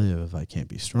reason to live if I can't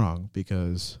be strong,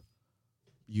 because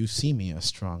you see me as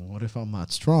strong. What if I'm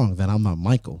not strong? Then I'm not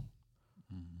Michael.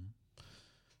 Mm-hmm.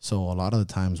 So a lot of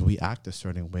the times we act a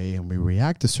certain way and we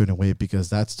react a certain way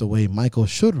because that's the way Michael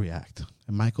should react.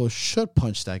 And Michael should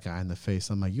punch that guy in the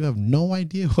face. I'm like, you have no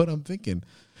idea what I'm thinking.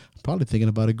 I'm probably thinking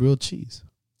about a grilled cheese.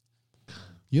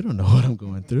 You don't know what I'm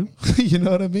going through. You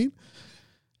know what I mean?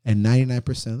 And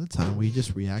 99% of the time, we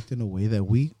just react in a way that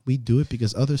we do it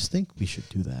because others think we should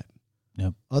do that.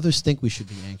 Yep. Others think we should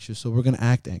be anxious, so we're going to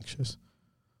act anxious.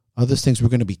 Others think we're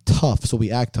going to be tough, so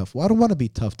we act tough. Well, I don't want to be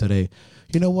tough today.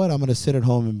 You know what? I'm going to sit at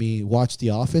home and watch The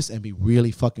Office and be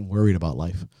really fucking worried about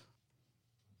life.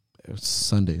 It's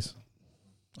Sundays.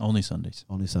 Only Sundays.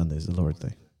 Only Sundays, the Lord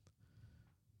thing.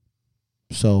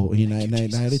 So, you know, and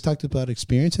I already talked about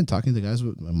experience and talking to guys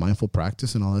with mindful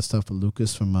practice and all that stuff with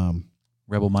Lucas from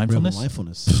Rebel Mindfulness. Rebel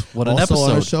Mindfulness. What an also episode.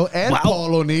 On our show, and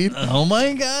Paul O'Neill. Oh,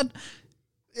 my God.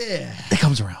 Yeah. It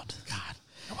comes around. God.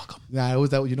 You're welcome. Nah, it was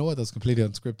that. You know what? That was completely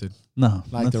unscripted. No.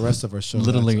 Like the rest of our show.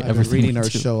 Literally I've everything been reading we our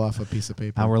do. show off a piece of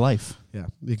paper. Our life. Yeah,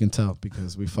 you can tell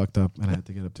because we fucked up and I had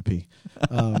to get up to pee.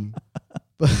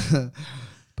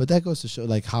 But that goes to show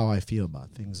like how I feel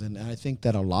about things, and I think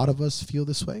that a lot of us feel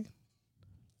this way.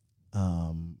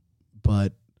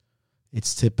 But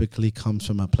it's typically comes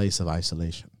from a place of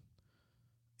isolation,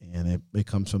 and it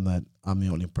comes from that I'm the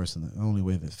only person, the only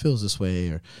way that feels this way,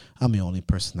 or I'm the only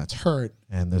person that's hurt,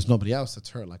 and there's nobody else that's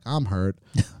hurt like I'm hurt,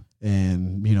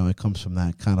 and you know it comes from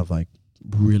that kind of like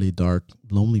really dark,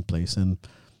 lonely place, and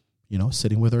you know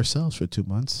sitting with ourselves for 2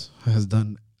 months has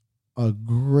done a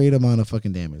great amount of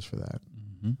fucking damage for that.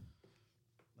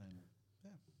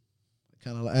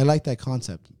 I like that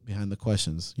concept behind the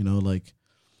questions, you know, like,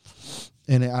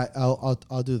 and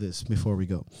I'll do this before we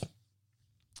go.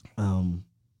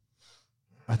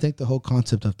 I think the whole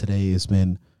concept of today has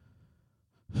been,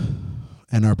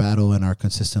 and our battle and our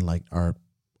consistent, like our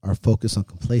focus on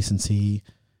complacency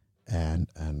and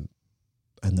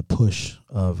the push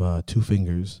of 2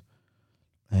 fingers,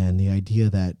 and the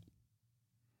idea that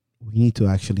we need to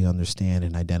actually understand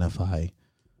and identify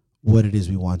what it is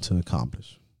we want to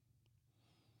accomplish.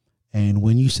 And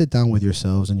when you sit down with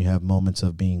yourselves and you have moments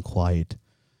of being quiet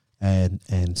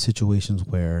and situations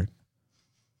where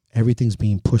everything's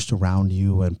being pushed around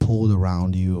you and pulled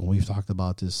around you, and we've talked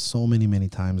about this so many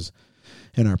times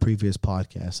in our previous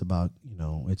podcasts about, you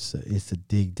know, it's a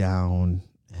dig down,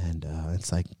 and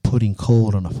it's like putting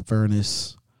coal on a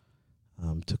furnace,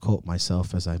 to quote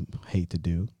myself, as I hate to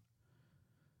do.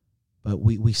 But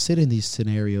we sit in these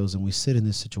scenarios and we sit in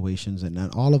these situations, and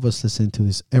all of us listen to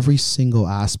this. Every single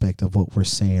aspect of what we're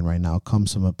saying right now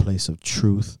comes from a place of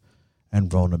truth and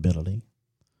vulnerability.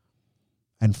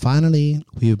 And finally,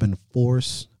 we have been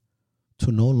forced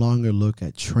to no longer look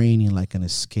at training like an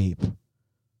escape,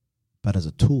 but as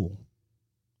a tool.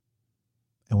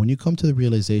 And when you come to the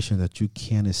realization that you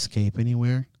can't escape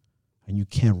anywhere and you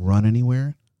can't run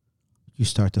anywhere, you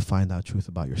start to find out truth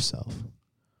about yourself.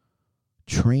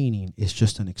 Training is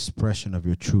just an expression of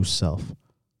your true self.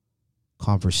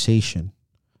 Conversation,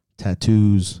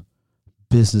 tattoos,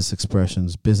 business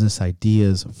expressions, business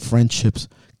ideas, friendships,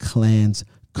 clans,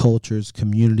 cultures,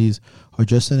 communities are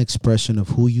just an expression of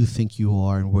who you think you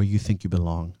are and where you think you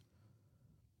belong.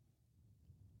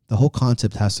 The whole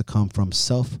concept has to come from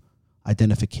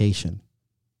self-identification,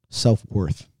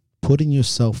 self-worth, putting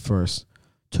yourself first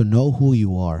to know who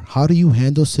you are. How do you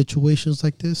handle situations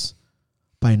like this?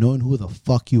 By knowing who the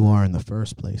fuck you are in the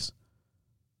first place.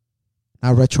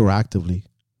 Not retroactively,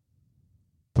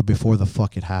 but before the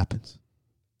fuck it happens.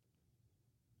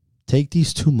 Take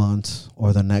these 2 months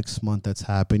or the next month that's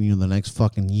happening or the next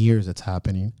fucking years that's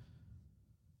happening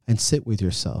and sit with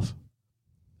yourself.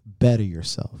 Better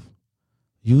yourself.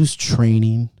 Use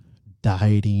training,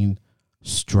 dieting,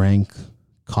 strength,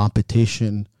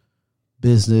 competition,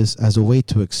 business as a way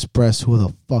to express who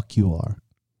the fuck you are.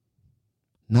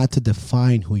 Not to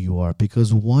define who you are,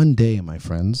 because one day, my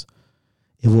friends,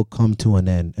 it will come to an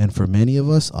end. And for many of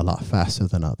us, a lot faster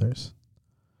than others.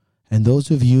 And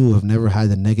those of you who have never had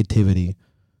the negativity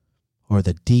or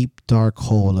the deep, dark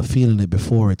hole of feeling it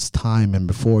before it's time and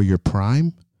before your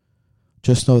prime,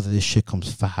 just know that this shit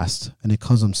comes fast and it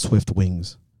comes on swift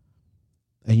wings.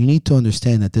 And you need to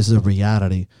understand that this is a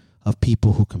reality of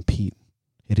people who compete.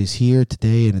 It is here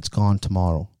today and it's gone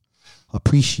tomorrow.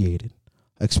 Appreciate it.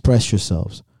 Express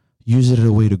yourselves. Use it as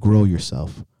a way to grow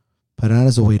yourself, but not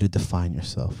as a way to define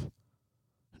yourself.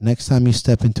 Next time you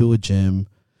step into a gym,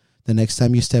 the next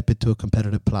time you step into a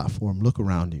competitive platform, look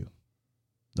around you.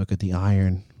 Look at the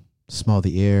iron, smell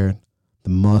the air, the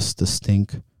must, the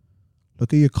stink.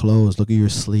 Look at your clothes, look at your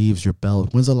sleeves, your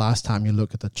belt. When's the last time you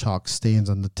look at the chalk stains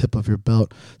on the tip of your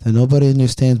belt that nobody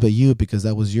understands but you, because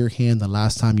that was your hand the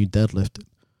last time you deadlifted?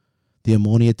 The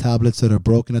ammonia tablets that are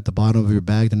broken at the bottom of your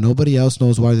bag that nobody else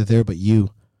knows why they're there but you.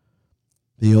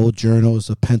 The old journals,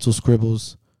 the pencil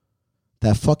scribbles.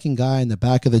 That fucking guy in the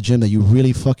back of the gym that you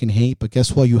really fucking hate, but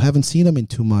guess what? You haven't seen him in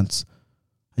 2 months.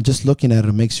 And just looking at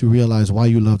him makes you realize why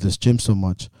you love this gym so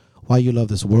much. why you love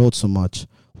this world so much,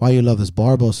 why you love this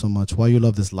barbell so much, why you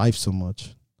love this life so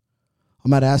much.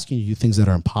 I'm not asking you to do things that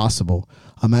are impossible.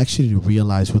 I'm asking you to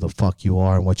realize who the fuck you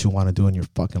are and what you want to do in your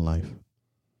fucking life.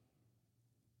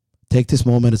 Take this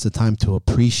moment as a time to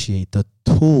appreciate the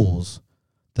tools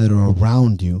that are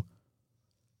around you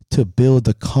to build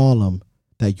the column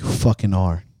that you fucking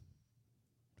are.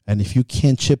 And if you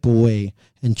can't chip away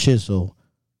and chisel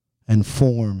and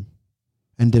form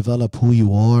and develop who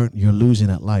you are, you're losing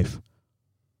at life.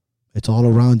 It's all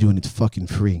around you and it's fucking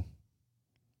free.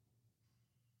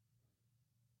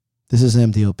 This is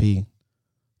MDLP.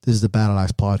 This is the Battle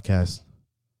Axe Podcast.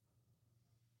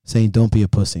 Saying don't be a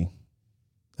pussy.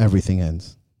 Everything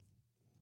ends.